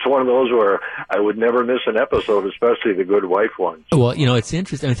 It's one of those where I would never miss an episode, especially the Good Wife one. Well, it's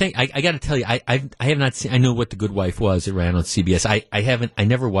interesting. I got to tell you, I have not seen. I know what the Good Wife was. It ran on CBS. I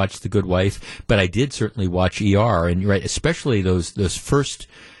never watched the Good Wife, but I did certainly watch ER. And you're right, especially those first.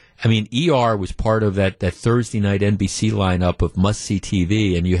 I mean, ER was part of that Thursday night NBC lineup of must-see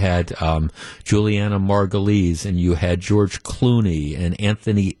TV, and you had Juliana Margulies, and you had George Clooney and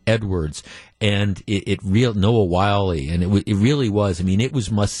Anthony Edwards, and Noah Wyle, and it really was. I mean, it was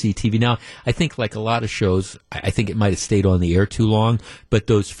must-see TV. Now, I think like a lot of shows, I think it might have stayed on the air too long, but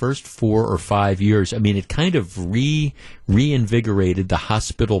those first 4 or 5 years, I mean, it kind of reinvigorated the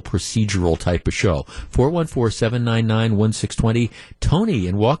hospital procedural type of show. 414-799-1620. Tony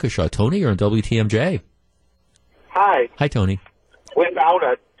in Waukesha. Tony, you're on WTMJ. Hi. Hi, Tony. Without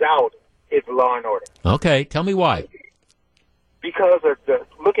a doubt, it's Law and Order. Okay, tell me why. Because of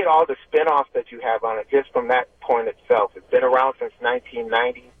look at all the spin-offs that you have on it just from that point itself. It's been around since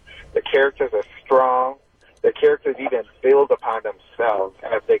 1990. The characters are strong. The characters even build upon themselves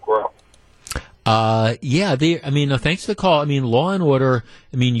as they grow. Thanks for the call. I mean, Law and Order,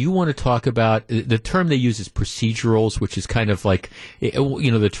 I mean, you want to talk about, the term they use is procedurals, which is kind of like,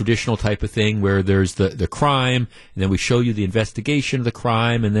 the traditional type of thing where there's the crime, and then we show you the investigation of the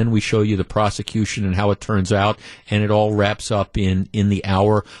crime, and then we show you the prosecution and how it turns out, and it all wraps up in the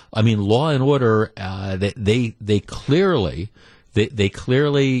hour. I mean, Law and Order, they clearly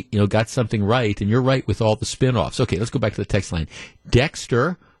got something right, and you're right with all the spin-offs. Okay, let's go back to the text line.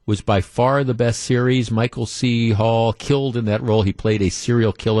 Dexter was by far the best series. Michael C. Hall killed in that role. He played a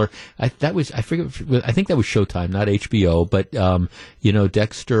serial killer. I think that was Showtime, not HBO, but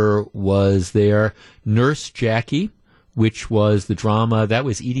Dexter was there. Nurse Jackie, which was the drama, that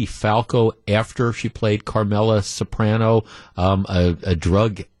was Edie Falco after she played Carmela Soprano, a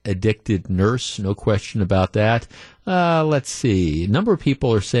drug-addicted nurse, no question about that. Let's see. A number of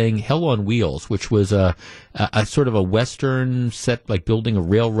people are saying Hell on Wheels, which was a sort of a Western set, like building a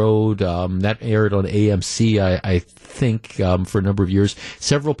railroad. That aired on AMC, I think, for a number of years.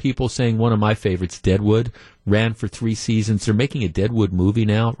 Several people saying one of my favorites, Deadwood, ran for 3 seasons. They're making a Deadwood movie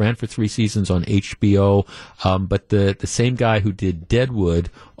now. Ran for 3 seasons on HBO. But the same guy who did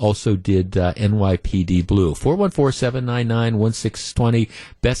Deadwood also did NYPD Blue. 414-799-1620.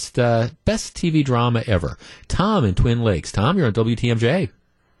 Best TV drama ever. Tom in Twin Lakes. Tom, you're on WTMJ.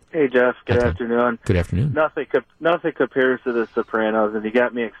 Hey, Jeff. Good afternoon. Good afternoon. Nothing compares to The Sopranos, and you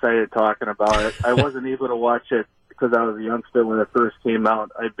got me excited talking about it. I wasn't able to watch it because I was a youngster when it first came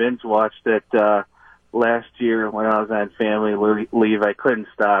out. I binge watched it last year when I was on family leave. I couldn't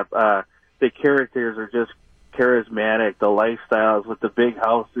stop. The characters are just charismatic. The lifestyles with the big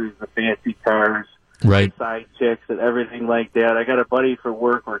houses, the fancy cars, right, the side chicks, and everything like that. I got a buddy for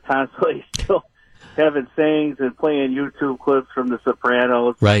work. We're constantly still having sayings and playing YouTube clips from The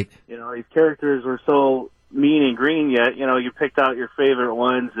Sopranos. Right. These characters were so mean and green, yet you picked out your favorite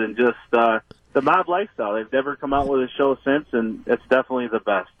ones, and just the mob lifestyle. They've never come out with a show since, and it's definitely the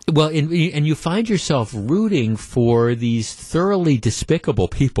best. Well, and you find yourself rooting for these thoroughly despicable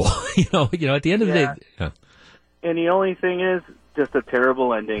people. At the end of the day. Yeah. And the only thing is, just a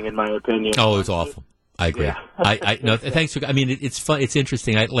terrible ending, in my opinion. Oh, it was awful. I agree. Yeah. No, thanks for. I mean, it's fun. It's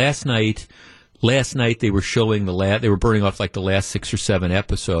interesting. Last night they were showing they were burning off like the last 6 or 7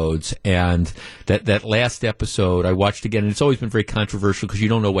 episodes, and that last episode I watched again, and it's always been very controversial because you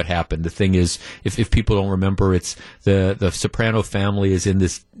don't know what happened. The thing is, if people don't remember, it's the Soprano family is in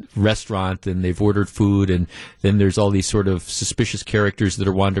this restaurant and they've ordered food, and then there's all these sort of suspicious characters that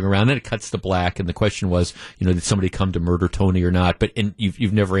are wandering around. Then it cuts to black, and the question was, did somebody come to murder Tony or not? And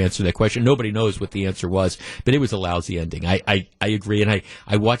you've never answered that question. Nobody knows what the answer was, but it was a lousy ending. I agree, and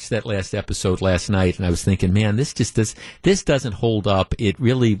I watched that last episode last night, and I was thinking, man, this doesn't hold up. It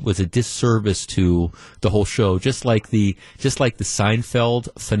really was a disservice to the whole show, just like the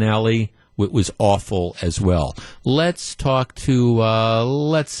Seinfeld finale was awful as well. Let's talk to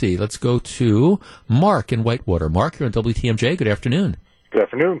let's go to Mark in Whitewater. Mark, you're on WTMJ. Good afternoon. Good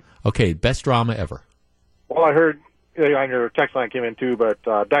afternoon. Okay, best drama ever. Well, I heard on your text line came in too, but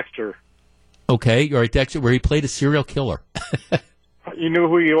Dexter. Okay, you're right, Dexter, where he played a serial killer. You knew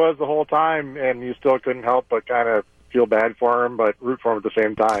who he was the whole time, and you still couldn't help but kind of feel bad for him, but root for him at the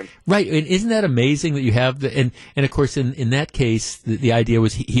same time. Right, and isn't that amazing that you have and of course in that case the idea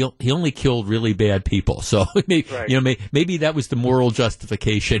was he only killed really bad people. So maybe, right. Maybe that was the moral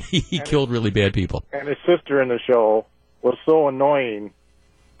justification. He killed really bad people. And his sister in the show was so annoying,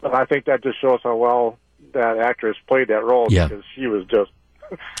 and I think that just shows how well that actress played that role, because she was just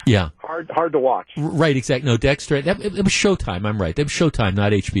hard to watch. Right, exactly. No, Dexter, it was Showtime. I'm right. It was Showtime,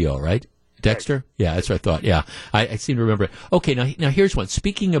 not HBO, right? Dexter? Right. Yeah, that's what I thought. Yeah, I seem to remember it. Okay, now here's one.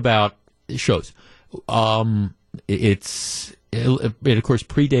 Speaking about shows, it of course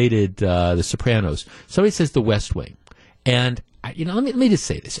predated The Sopranos. Somebody says The West Wing, and let me just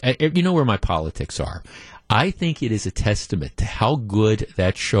say this. You know where my politics are. I think it is a testament to how good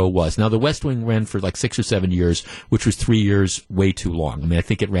that show was. Now, The West Wing ran for like 6 or 7 years, which was 3 years way too long. I mean, I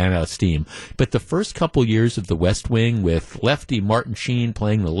think it ran out of steam. But the first couple years of The West Wing with lefty Martin Sheen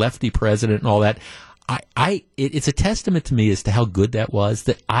playing the lefty president and all that, it's a testament to me as to how good that was,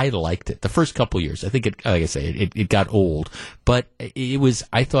 that I liked it. The first couple years, I think like I say, it got old, but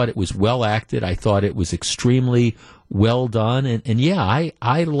I thought it was well acted. I thought it was extremely well done. And yeah,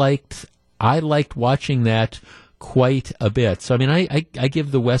 I liked watching that quite a bit. So, I mean, I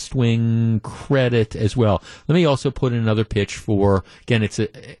give The West Wing credit as well. Let me also put in another pitch for, again,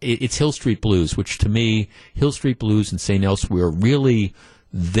 it's Hill Street Blues, which to me, Hill Street Blues and St. Elsewhere really,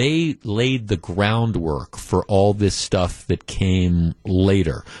 they laid the groundwork for all this stuff that came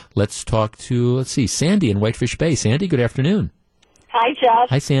later. Let's talk to, Sandy in Whitefish Bay. Sandy, good afternoon. Hi, Jeff.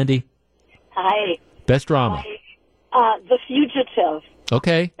 Hi, Sandy. Hi. Best drama. The Fugitive.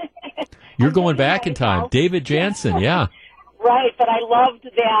 Okay. You're going back in time. David Jansen, yeah. Right, but I loved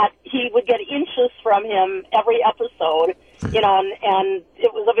that he would get inches from him every episode, and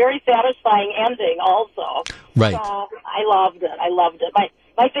it was a very satisfying ending also. Right. So I loved it.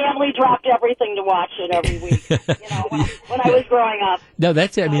 My family dropped everything to watch it every week, when I was growing up. No,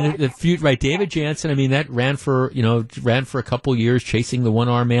 that's it. I mean, right. David Jansen, I mean, that ran for a couple years, chasing the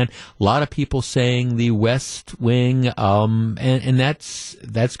one-armed man. A lot of people saying The West Wing, and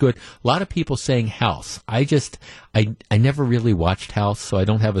that's good. A lot of people saying House. I never really watched House, so I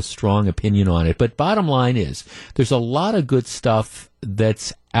don't have a strong opinion on it. But bottom line is, there's a lot of good stuff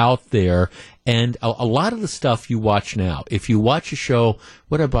that's out there, and a lot of the stuff you watch now. If you watch a show,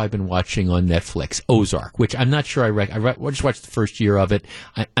 what have I been watching on Netflix? Ozark, which I'm not sure I just watched the first year of it.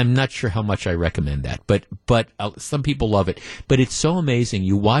 I'm not sure how much I recommend that, but some people love it. But it's so amazing.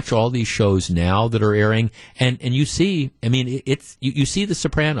 You watch all these shows now that are airing, and you see, I mean, you see The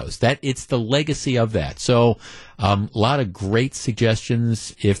Sopranos. That it's the legacy of that. So a lot of great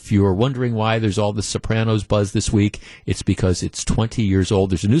suggestions. If you're wondering why there's all the Sopranos buzz this week, it's because it's 20 years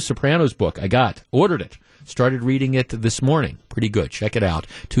old. There's a new Sopranos book ordered it, started reading it this morning. Pretty good. Check it out.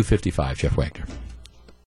 2:55, Jeff Wagner.